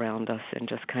whirl around us and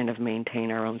just kind of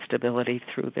maintain our own stability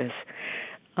through this.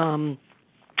 And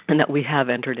that we have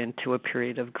entered into a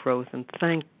period of growth, and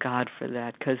thank God for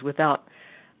that, because without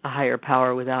a higher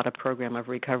power, without a program of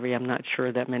recovery, I'm not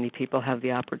sure that many people have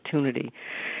the opportunity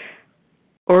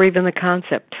or even the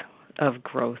concept of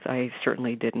growth. I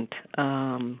certainly didn't.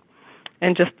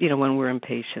 And just, when we're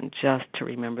impatient, just to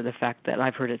remember the fact that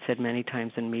I've heard it said many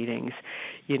times in meetings,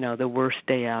 the worst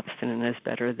day abstinent is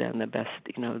better than the best,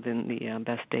 than the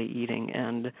best day eating.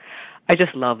 And I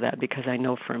just love that, because I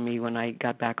know for me, when I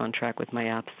got back on track with my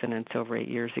abstinence over 8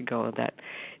 years ago, that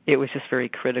it was just very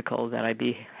critical that I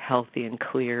be healthy and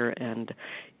clear and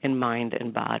in mind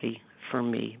and body for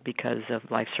me, because of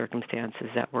life circumstances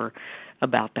that were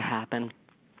about to happen.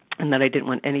 And that I didn't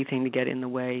want anything to get in the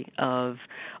way of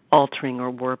altering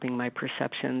or warping my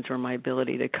perceptions or my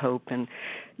ability to cope and,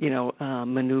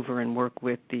 maneuver and work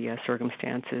with the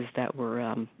circumstances that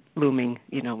were looming,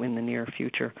 in the near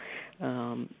future.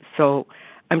 So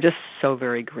I'm just so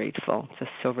very grateful,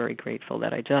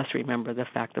 that I just remember the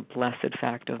blessed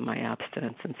fact of my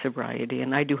abstinence and sobriety.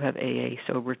 And I do have AA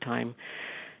sober time,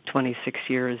 26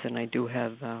 years, and I do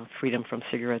have freedom from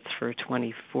cigarettes for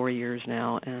 24 years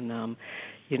now, and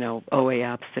OA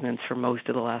abstinence for most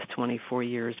of the last 24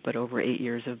 years, but over 8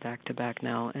 years of back-to-back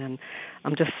now. And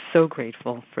I'm just so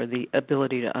grateful for the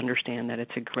ability to understand that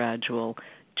it's a gradual,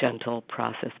 gentle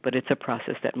process, but it's a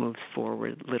process that moves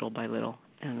forward little by little.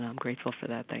 And I'm grateful for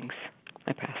that. Thanks.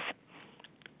 I pass.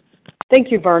 Thank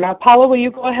you, Verna. Paula, will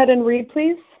you go ahead and read,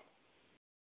 please?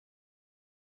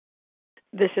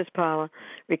 This is Paula,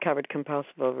 recovered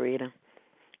compulsive overeater.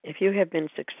 If you have been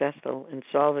successful in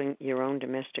solving your own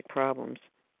domestic problems,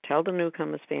 tell the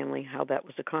newcomer's family how that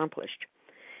was accomplished.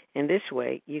 In this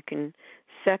way, you can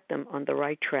set them on the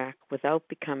right track without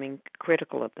becoming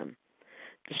critical of them.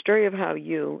 The story of how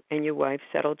you and your wife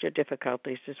settled your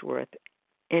difficulties is worth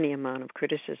any amount of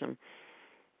criticism.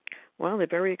 Well, they're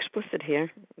very explicit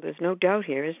here. There's no doubt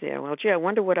here, is there? Well, gee, I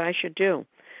wonder what I should do.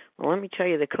 Well, let me tell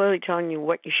you, they're clearly telling you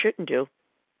what you shouldn't do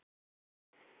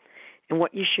and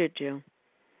what you should do.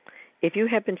 If you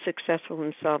have been successful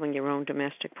in solving your own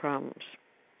domestic problems,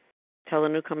 tell the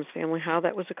newcomer's family how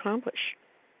that was accomplished.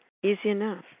 Easy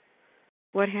enough.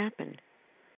 What happened?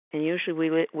 And usually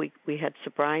we had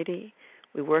sobriety,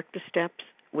 we worked the steps,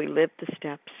 we lived the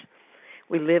steps,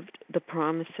 we lived the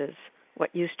promises.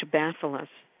 What used to baffle us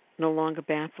no longer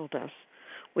baffled us.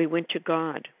 We went to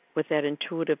God with that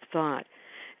intuitive thought,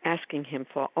 asking Him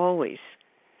for always.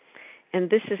 And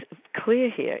this is clear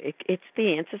here. It's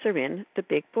the answers are in the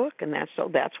big book, and that's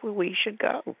where we should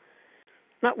go.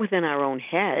 Not within our own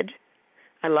head.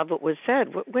 I love what was said.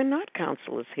 We're not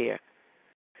counselors here.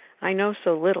 I know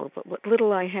so little, but what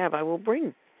little I have I will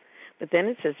bring. But then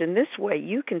it says, in this way,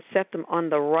 you can set them on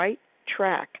the right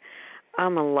track.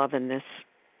 I'm loving this.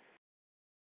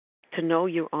 To know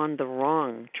you're on the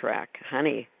wrong track.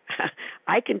 Honey,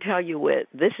 I can tell you where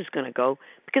this is going to go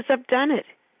because I've done it.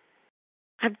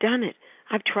 I've done it.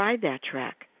 I've tried that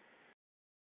track.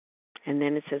 And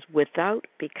then it says, without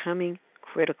becoming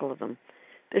critical of them.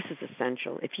 This is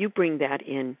essential. If you bring that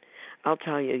in, I'll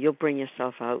tell you, you'll bring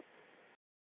yourself out.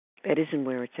 That isn't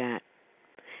where it's at.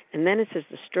 And then it says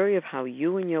the story of how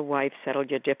you and your wife settled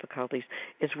your difficulties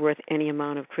is worth any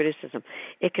amount of criticism.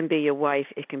 It can be your wife.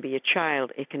 It can be a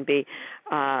child. It can be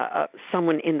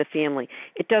someone in the family.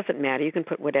 It doesn't matter. You can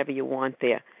put whatever you want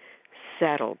there.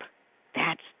 Settled.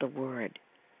 That's the word.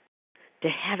 To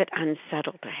have it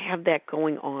unsettled, to have that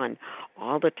going on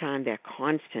all the time, that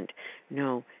constant.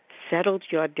 No, settled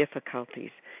your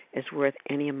difficulties is worth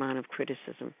any amount of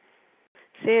criticism.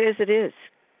 Say it as it is.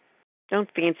 Don't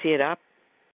fancy it up.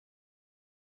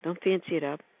 Don't fancy it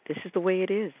up. This is the way it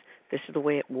is. This is the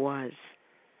way it was.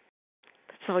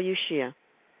 That's all you share.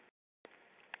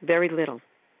 Very little.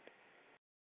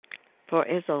 For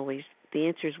as always, the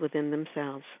answer is within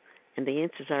themselves, and the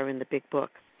answers are in the big book.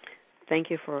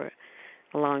 Thank you for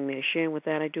allowing me to share. And with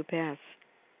that, I do pass.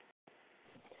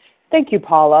 Thank you,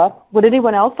 Paula. Would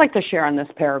anyone else like to share on this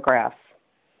paragraph?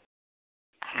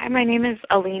 Hi, my name is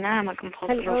Alina. I'm a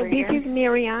compulsive overeater. This is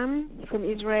Miriam from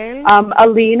Israel.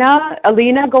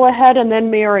 Alina, go ahead, and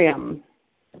then Miriam.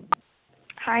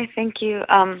 Hi, thank you.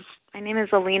 My name is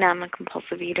Alina. I'm a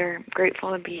compulsive eater. I'm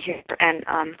grateful to be here, and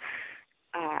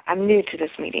I'm new to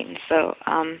this meeting, so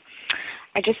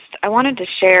I wanted to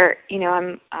share.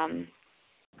 I'm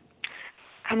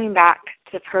coming back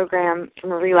to the program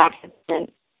from a relapse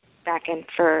back in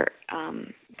for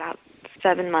about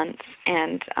 7 months,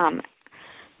 and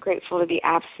grateful to be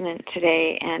abstinent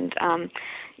today. And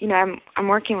I'm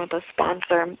working with a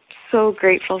sponsor. I'm so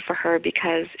grateful for her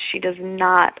because she does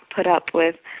not put up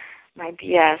with my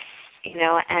BS.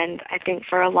 And I think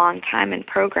for a long time in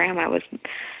program I was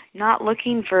not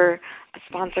looking for a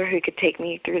sponsor who could take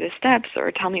me through the steps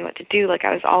or tell me what to do. Like,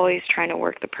 I was always trying to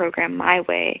work the program my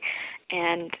way.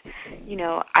 And,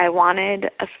 I wanted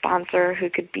a sponsor who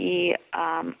could be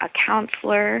a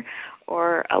counselor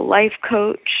or a life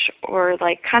coach, or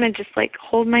kind of just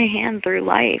hold my hand through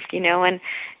life, and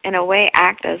in a way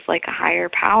act as a higher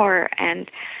power. And,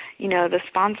 the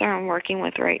sponsor I'm working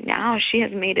with right now, she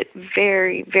has made it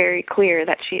very, very clear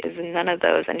that she is none of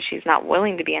those, and she's not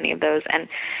willing to be any of those. And,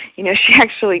 she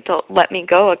actually let me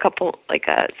go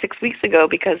 6 weeks ago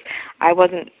because I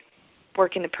wasn't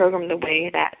working the program the way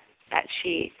that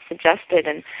she suggested.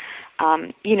 And,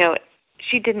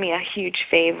 she did me a huge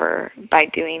favor by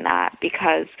doing that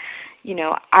because,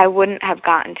 I wouldn't have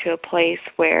gotten to a place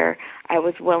where I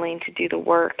was willing to do the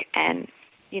work and,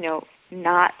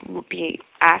 not be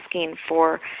asking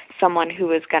for someone who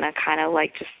was going to kind of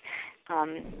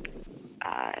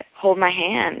hold my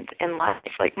hand in life.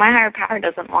 My higher power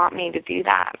doesn't want me to do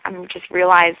that. I'm just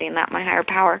realizing that my higher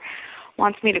power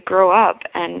wants me to grow up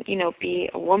and, be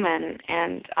a woman.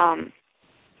 And,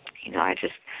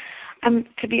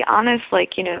 to be honest,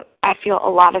 I feel a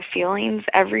lot of feelings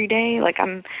every day.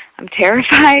 I'm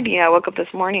terrified. I woke up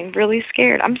this morning really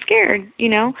scared. I'm scared,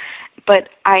 but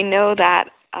I know that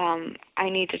I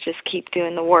need to just keep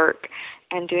doing the work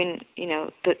and doing,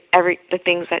 the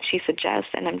things that she suggests.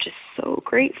 And I'm just so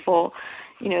grateful,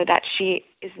 that she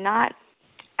is not,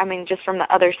 just from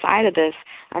the other side of this,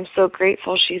 I'm so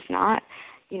grateful she's not,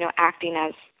 acting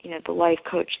as, the life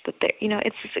coach that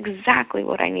it's just exactly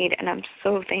what I need. And I'm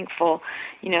so thankful,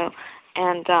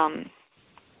 and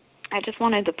I just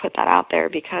wanted to put that out there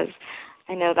because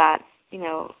I know that,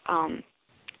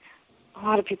 a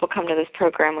lot of people come to this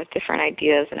program with different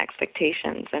ideas and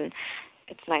expectations, and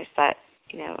it's nice that,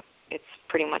 it's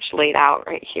pretty much laid out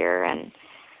right here, and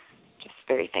just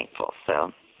very thankful.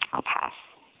 So I'll pass.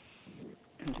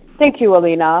 Thank you,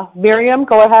 Alina. Miriam,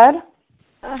 go ahead.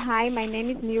 Hi, my name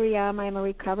is Miriam. I'm a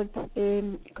recovered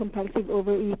compulsive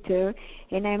overeater,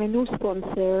 and I'm a new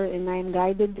sponsor, and I'm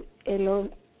guided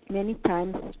many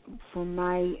times from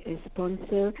my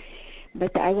sponsor.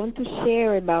 But I want to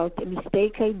share about a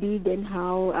mistake I did and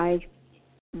how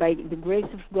by the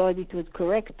grace of God, it was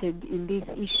corrected in this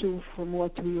issue from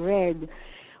what we read.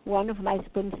 One of my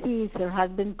sponsees, her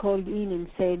husband called in and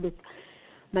said that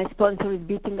my sponsor is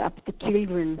beating up the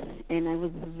children, and I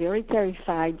was very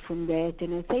terrified from that.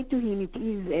 And I say to him, it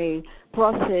is a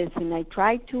process, and I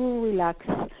try to relax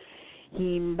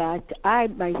him, but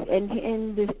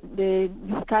the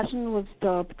discussion was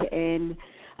stopped, and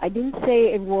I didn't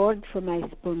say a word for my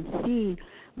sponsee,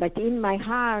 but in my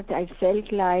heart I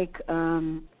felt like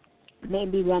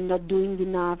maybe we're not doing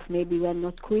enough, maybe we're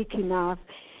not quick enough.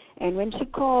 And when she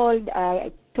called,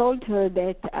 I told her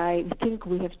that I think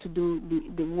we have to do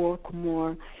the work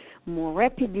more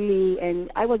rapidly, and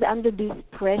I was under this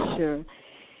pressure.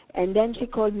 And then she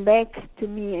called back to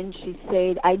me and she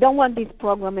said, I don't want this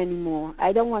program anymore.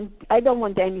 I don't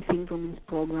want anything from this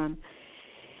program.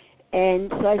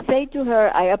 And so I say to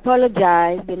her, I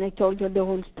apologized, and I told her the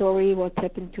whole story, what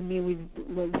happened to me with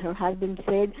what her husband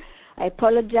said. I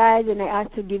apologized, and I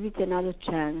asked her to give it another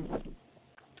chance.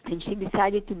 And she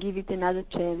decided to give it another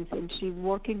chance, and she's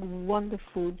working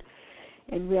wonderful.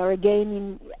 And we are again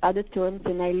in other terms,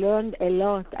 and I learned a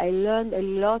lot. I learned a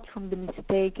lot from the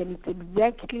mistake, and it's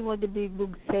exactly what the big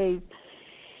book says.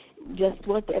 Just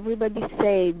what everybody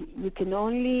said. You can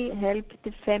only help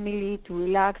the family to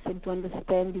relax and to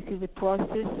understand this is a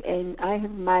process, and I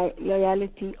have my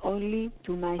loyalty only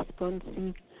to my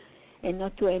sponsee and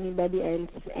not to anybody else.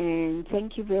 And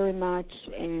thank you very much.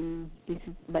 And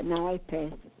but now I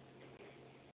pass.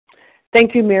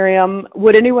 Thank you, Miriam.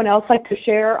 Would anyone else like to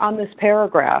share on this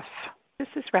paragraph? This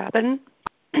is Robin.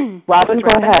 Robin,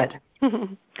 go ahead.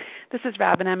 This is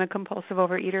Robin. I'm a compulsive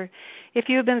overeater. If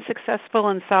you have been successful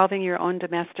in solving your own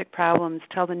domestic problems,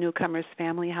 tell the newcomer's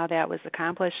family how that was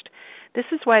accomplished. This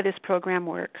is why this program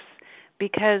works,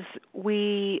 because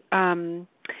we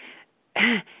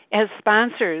as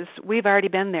sponsors, we've already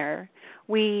been there.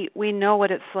 We know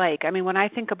what it's like. I mean, when I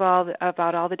think about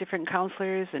all the different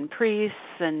counselors and priests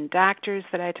and doctors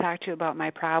that I talk to about my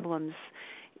problems,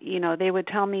 they would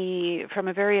tell me from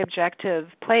a very objective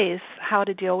place how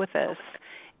to deal with this.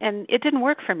 And it didn't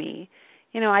work for me.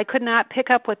 I could not pick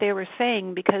up what they were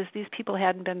saying because these people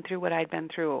hadn't been through what I'd been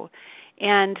through.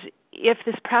 And if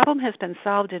this problem has been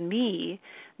solved in me,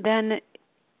 then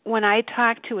when I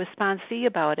talk to a sponsee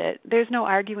about it, there's no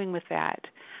arguing with that.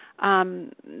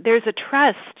 There's a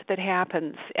trust that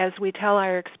happens as we tell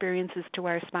our experiences to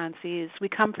our sponsees. We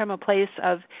come from a place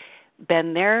of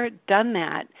been there, done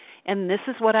that, and this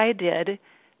is what I did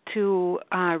to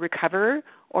recover,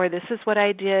 or this is what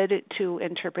I did to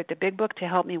interpret the Big Book to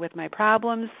help me with my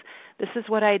problems. This is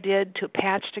what I did to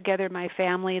patch together my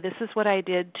family. This is what I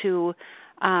did to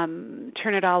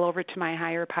turn it all over to my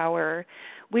higher power.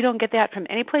 We don't get that from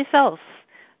any place else.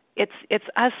 It's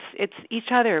us, it's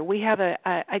each other. We have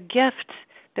a gift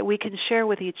that we can share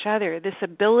with each other, this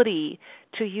ability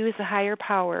to use a higher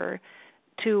power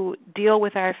to deal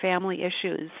with our family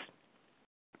issues.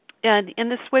 And in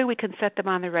this way, we can set them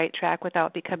on the right track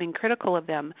without becoming critical of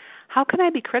them. How can I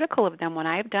be critical of them when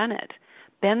I've done it?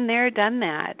 Been there, done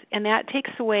that. And that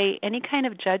takes away any kind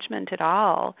of judgment at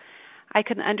all. I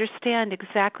can understand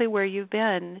exactly where you've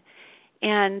been.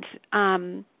 And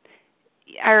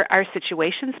our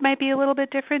situations might be a little bit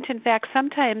different. In fact,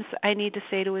 sometimes I need to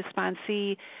say to a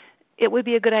sponsee, it would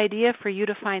be a good idea for you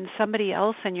to find somebody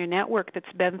else in your network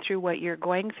that's been through what you're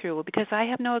going through, because I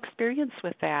have no experience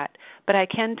with that. But I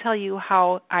can tell you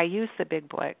how I use the Big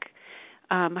Book,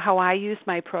 how I use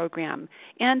my program,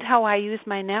 and how I use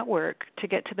my network to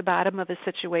get to the bottom of a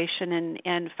situation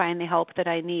and find the help that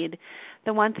I need.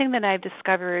 The one thing that I've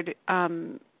discovered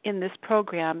in this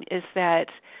program is that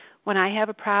when I have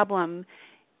a problem,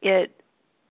 it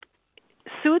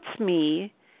suits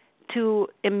me to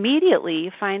immediately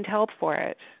find help for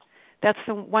it. That's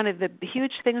one of the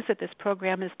huge things that this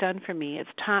program has done for me. It's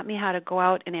taught me how to go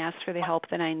out and ask for the help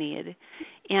that I need.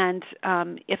 And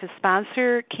if a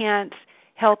sponsor can't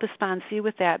help a sponsee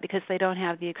with that because they don't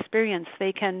have the experience,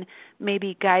 they can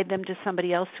maybe guide them to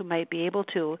somebody else who might be able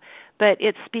to. But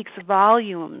it speaks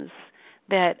volumes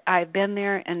that I've been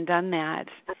there and done that,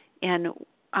 and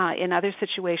in other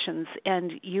situations,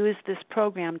 and use this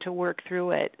program to work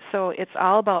through it. So it's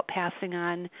all about passing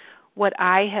on what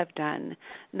I have done,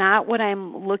 not what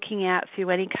I'm looking at through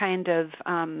any kind of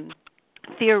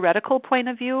theoretical point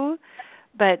of view,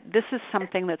 but this is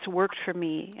something that's worked for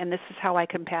me, and this is how I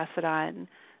can pass it on.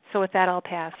 So with that, I'll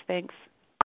pass. Thanks.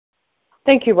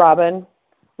 Thank you, Robin.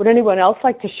 Would anyone else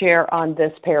like to share on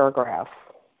this paragraph?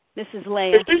 This is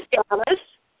Leah. This is Janice.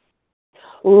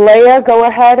 Leah, go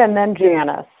ahead, and then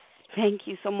Janice. Thank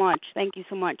you so much. Thank you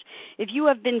so much. If you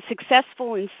have been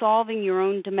successful in solving your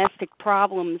own domestic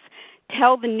problems,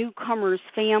 tell the newcomer's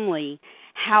family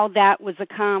how that was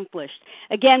accomplished.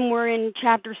 Again, we're in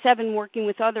Chapter 7, Working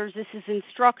with Others. This is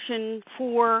instruction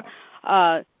for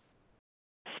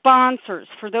sponsors,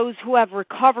 for those who have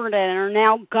recovered and are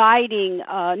now guiding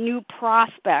new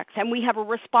prospects. And we have a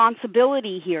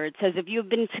responsibility here. It says if you have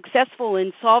been successful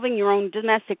in solving your own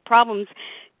domestic problems,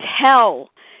 tell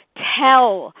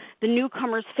the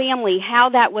newcomer's family how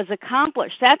that was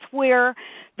accomplished. That's where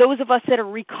those of us that are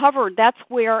recovered, that's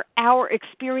where our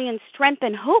experience, strength,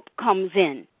 and hope comes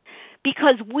in.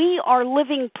 Because we are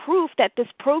living proof that this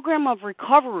program of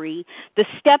recovery, the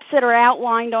steps that are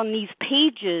outlined on these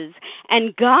pages,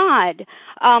 and God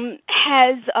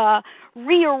has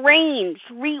rearranged,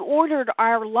 reordered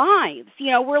our lives. You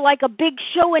know, we're like a big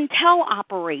show and tell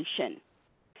operation.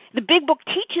 The Big Book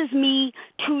teaches me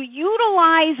to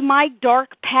utilize my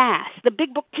dark past. The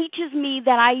Big Book teaches me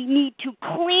that I need to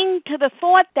cling to the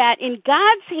thought that in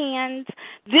God's hands,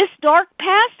 this dark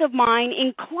past of mine,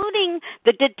 including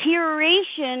the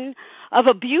deterioration of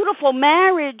a beautiful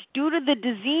marriage due to the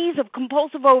disease of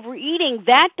compulsive overeating,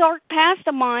 that dark past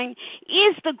of mine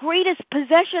is the greatest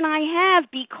possession I have,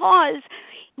 because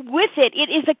with it, it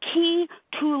is a key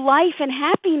to life and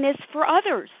happiness for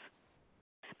others.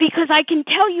 Because I can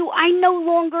tell you, I no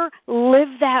longer live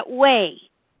that way.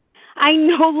 I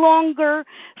no longer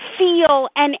feel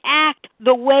and act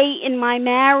the way in my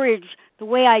marriage, the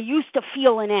way I used to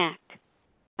feel and act.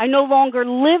 I no longer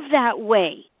live that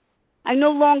way. I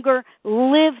no longer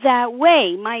live that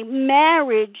way. My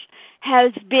marriage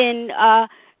has been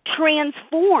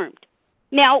transformed.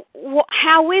 Now,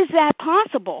 how is that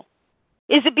possible?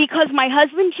 Is it because my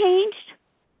husband changed?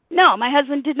 No, my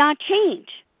husband did not change.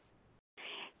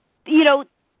 You know,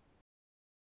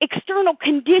 external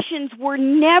conditions were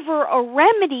never a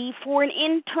remedy for an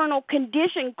internal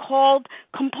condition called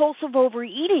compulsive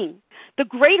overeating. The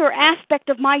greater aspect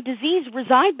of my disease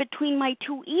reside between my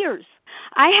two ears.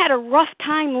 I had a rough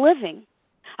time living.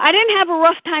 I didn't have a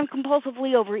rough time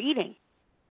compulsively overeating.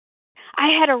 I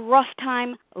had a rough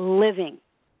time living.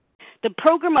 The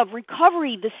program of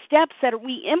recovery, the steps that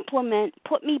we implement,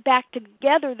 put me back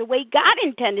together the way God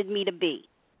intended me to be.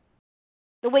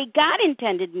 The way God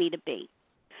intended me to be.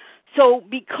 So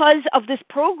because of this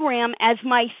program, as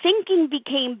my thinking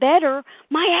became better,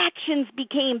 my actions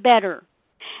became better.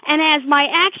 And as my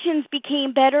actions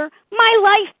became better, my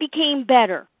life became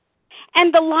better.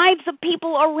 And the lives of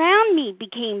people around me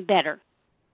became better.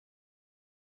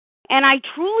 And I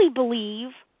truly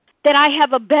believe that I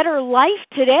have a better life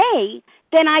today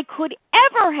than I could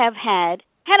ever have had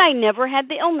I never had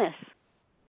the illness.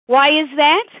 Why is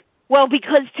that? Well,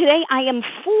 because today I am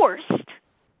forced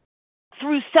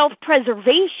through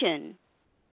self-preservation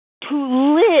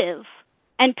to live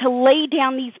and to lay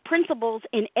down these principles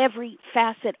in every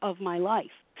facet of my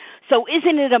life. So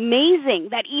isn't it amazing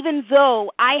that even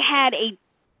though I had a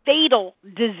fatal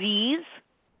disease,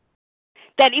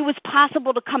 that it was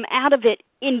possible to come out of it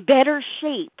in better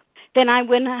shape than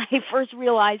when I first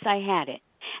realized I had it.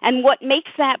 And what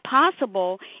makes that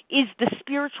possible is the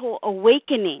spiritual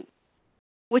awakening,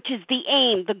 which is the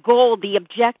aim, the goal, the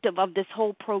objective of this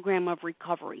whole program of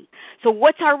recovery. So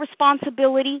what's our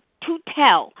responsibility? To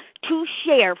tell, to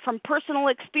share from personal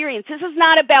experience. This is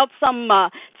not about some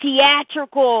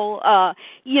theatrical,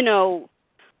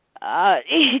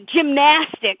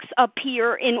 gymnastics up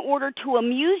here in order to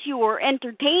amuse you or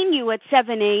entertain you at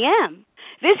 7 a.m.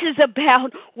 This is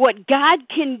about what God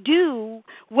can do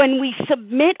when we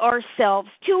submit ourselves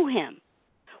to Him,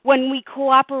 when we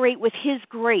cooperate with His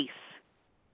grace.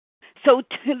 So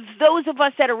to those of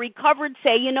us that are recovered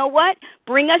say, you know what?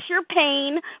 Bring us your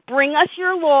pain, bring us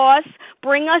your loss,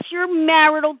 bring us your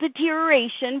marital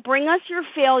deterioration, bring us your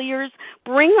failures,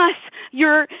 bring us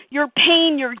your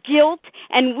pain, your guilt,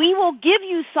 and we will give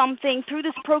you something through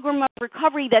this program of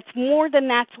recovery that's more than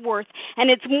that's worth.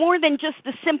 And it's more than just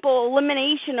the simple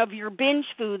elimination of your binge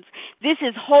foods. This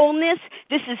is wholeness,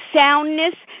 this is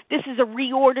soundness, this is a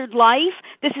reordered life,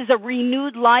 this is a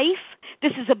renewed life.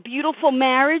 This is a beautiful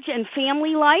marriage and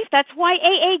family life. That's why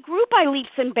AA grew by leaps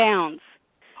and bounds.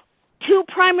 Two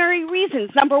primary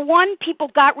reasons. Number one, people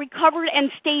got recovered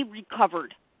and stayed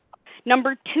recovered.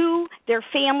 Number two, their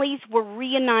families were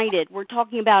reunited. We're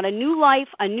talking about a new life,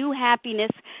 a new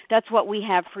happiness. That's what we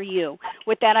have for you.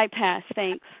 With that, I pass.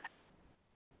 Thanks.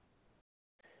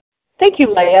 Thank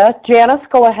you, Leah. Janice,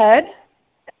 go ahead.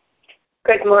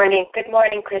 Good morning. Good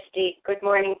morning, Christy. Good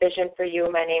morning, Vision for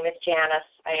You. My name is Janice.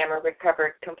 I am a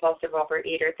recovered compulsive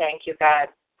overeater. Thank you, God.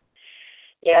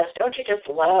 Yes, don't you just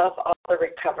love all the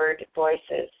recovered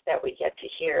voices that we get to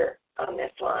hear on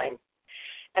this line?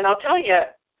 And I'll tell you,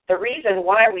 the reason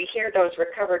why we hear those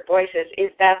recovered voices is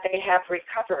that they have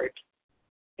recovered,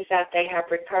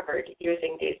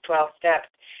 using these 12 steps.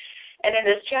 And in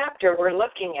this chapter, we're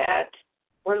looking at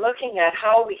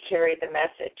how we carry the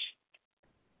message.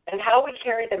 And how we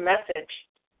carry the message,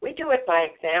 we do it by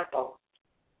example.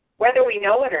 Whether we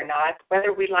know it or not,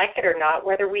 whether we like it or not,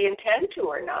 whether we intend to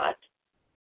or not,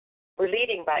 we're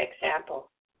leading by example.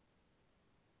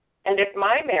 And if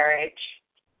my marriage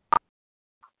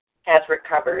has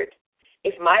recovered,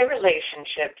 if my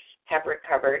relationships have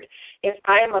recovered, if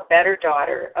I am a better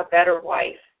daughter, a better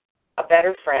wife, a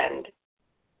better friend,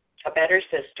 a better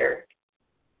sister,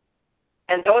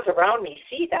 and those around me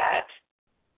see that,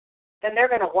 then they're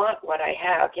going to want what I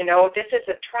have. You know, this is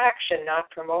attraction, not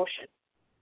promotion.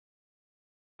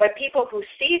 But people who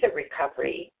see the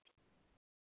recovery,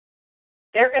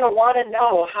 they're going to want to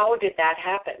know, how did that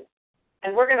happen?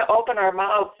 And we're going to open our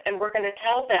mouths and we're going to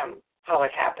tell them how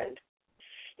it happened.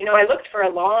 You know, I looked for a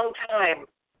long time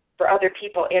for other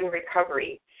people in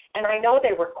recovery, and I know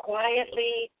they were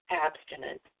quietly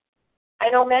abstinent. I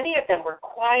know many of them were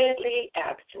quietly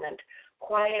abstinent,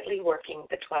 quietly working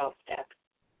the 12 steps.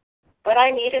 But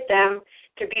I needed them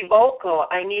to be vocal.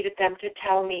 I needed them to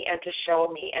tell me and to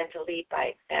show me and to lead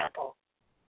by example.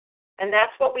 And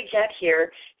that's what we get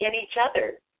here in each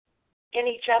other. In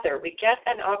each other, we get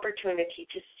an opportunity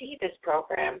to see this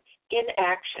program in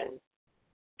action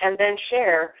and then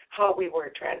share how we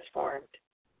were transformed.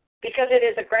 Because it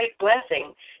is a great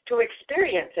blessing to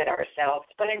experience it ourselves,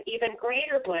 but an even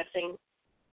greater blessing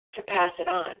to pass it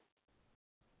on.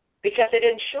 Because it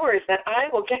ensures that I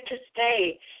will get to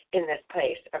stay in this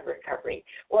place of recovery,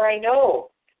 where I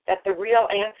know that the real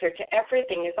answer to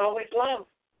everything is always love.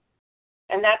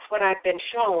 And that's what I've been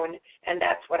shown, and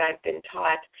that's what I've been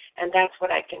taught, and that's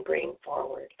what I can bring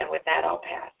forward. And with that, I'll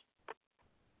pass.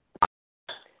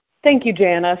 Thank you,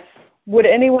 Janice. Would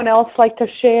anyone else like to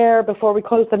share before we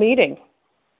close the meeting?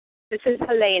 This is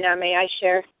Helena. May I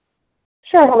share?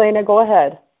 Sure, Helena, go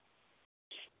ahead.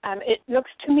 It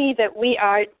looks to me that we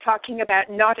are talking about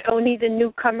not only the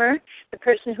newcomer, the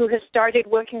person who has started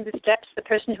working the steps, the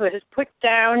person who has put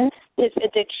down his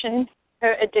addiction,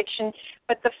 her addiction,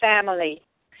 but the family.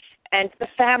 And the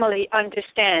family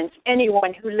understands,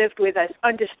 anyone who lived with us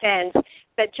understands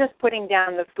that just putting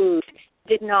down the food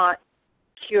did not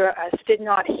cure us, did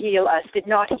not heal us, did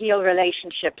not heal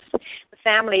relationships. The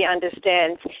family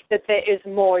understands that there is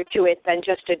more to it than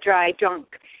just a dry drunk,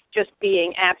 just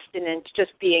being abstinent,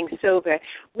 just being sober.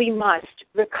 We must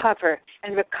recover,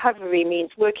 and recovery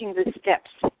means working the steps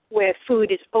where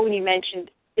food is only mentioned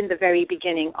in the very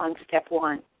beginning on step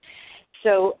 1.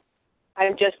 So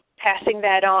I'm just passing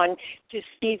that on to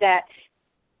see that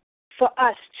for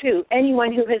us too,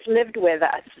 anyone who has lived with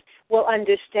us will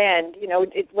understand,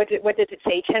 what does it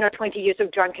say, 10 or 20 years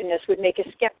of drunkenness would make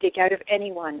a skeptic out of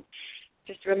anyone.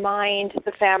 Just remind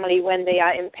the family when they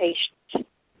are impatient,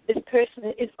 this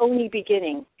person is only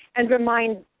beginning. And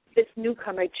remind this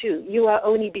newcomer too, you are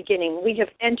only beginning. We have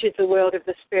entered the world of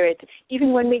the Spirit.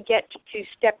 Even when we get to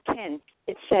step 10,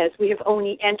 it says we have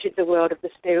only entered the world of the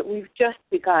Spirit. We've just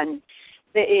begun.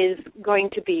 There is going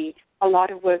to be a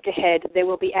lot of work ahead. There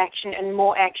will be action and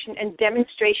more action and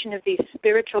demonstration of these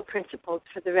spiritual principles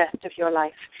for the rest of your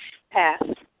life. Pass.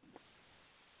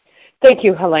 Thank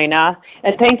you, Helena,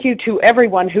 and thank you to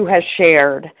everyone who has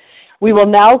shared. We will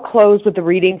now close with the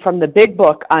reading from the Big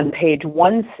Book on page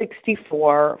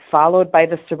 164, followed by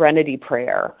the Serenity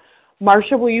Prayer.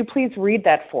 Marcia, will you please read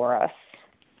that for us?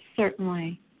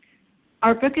 Certainly.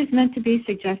 Our book is meant to be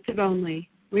suggestive only.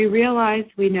 We realize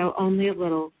we know only a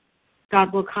little.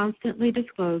 God will constantly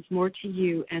disclose more to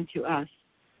you and to us.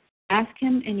 Ask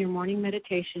Him in your morning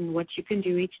meditation what you can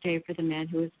do each day for the man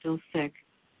who is still sick.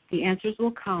 The answers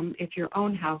will come if your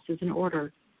own house is in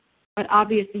order. But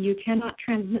obviously you cannot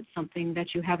transmit something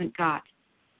that you haven't got.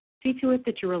 See to it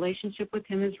that your relationship with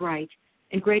Him is right,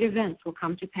 and great events will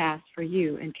come to pass for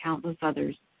you and countless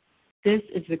others. This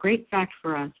is the great fact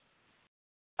for us.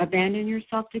 Abandon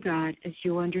yourself to God as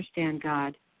you understand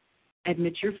God.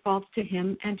 Admit your faults to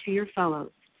Him and to your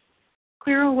fellows.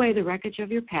 Clear away the wreckage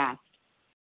of your past.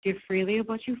 Give freely of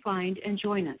what you find and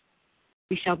join us.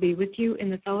 We shall be with you in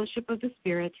the fellowship of the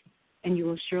Spirit, and you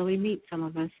will surely meet some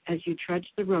of us as you trudge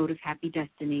the road of happy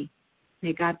destiny.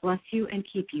 May God bless you and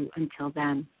keep you until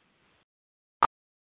then.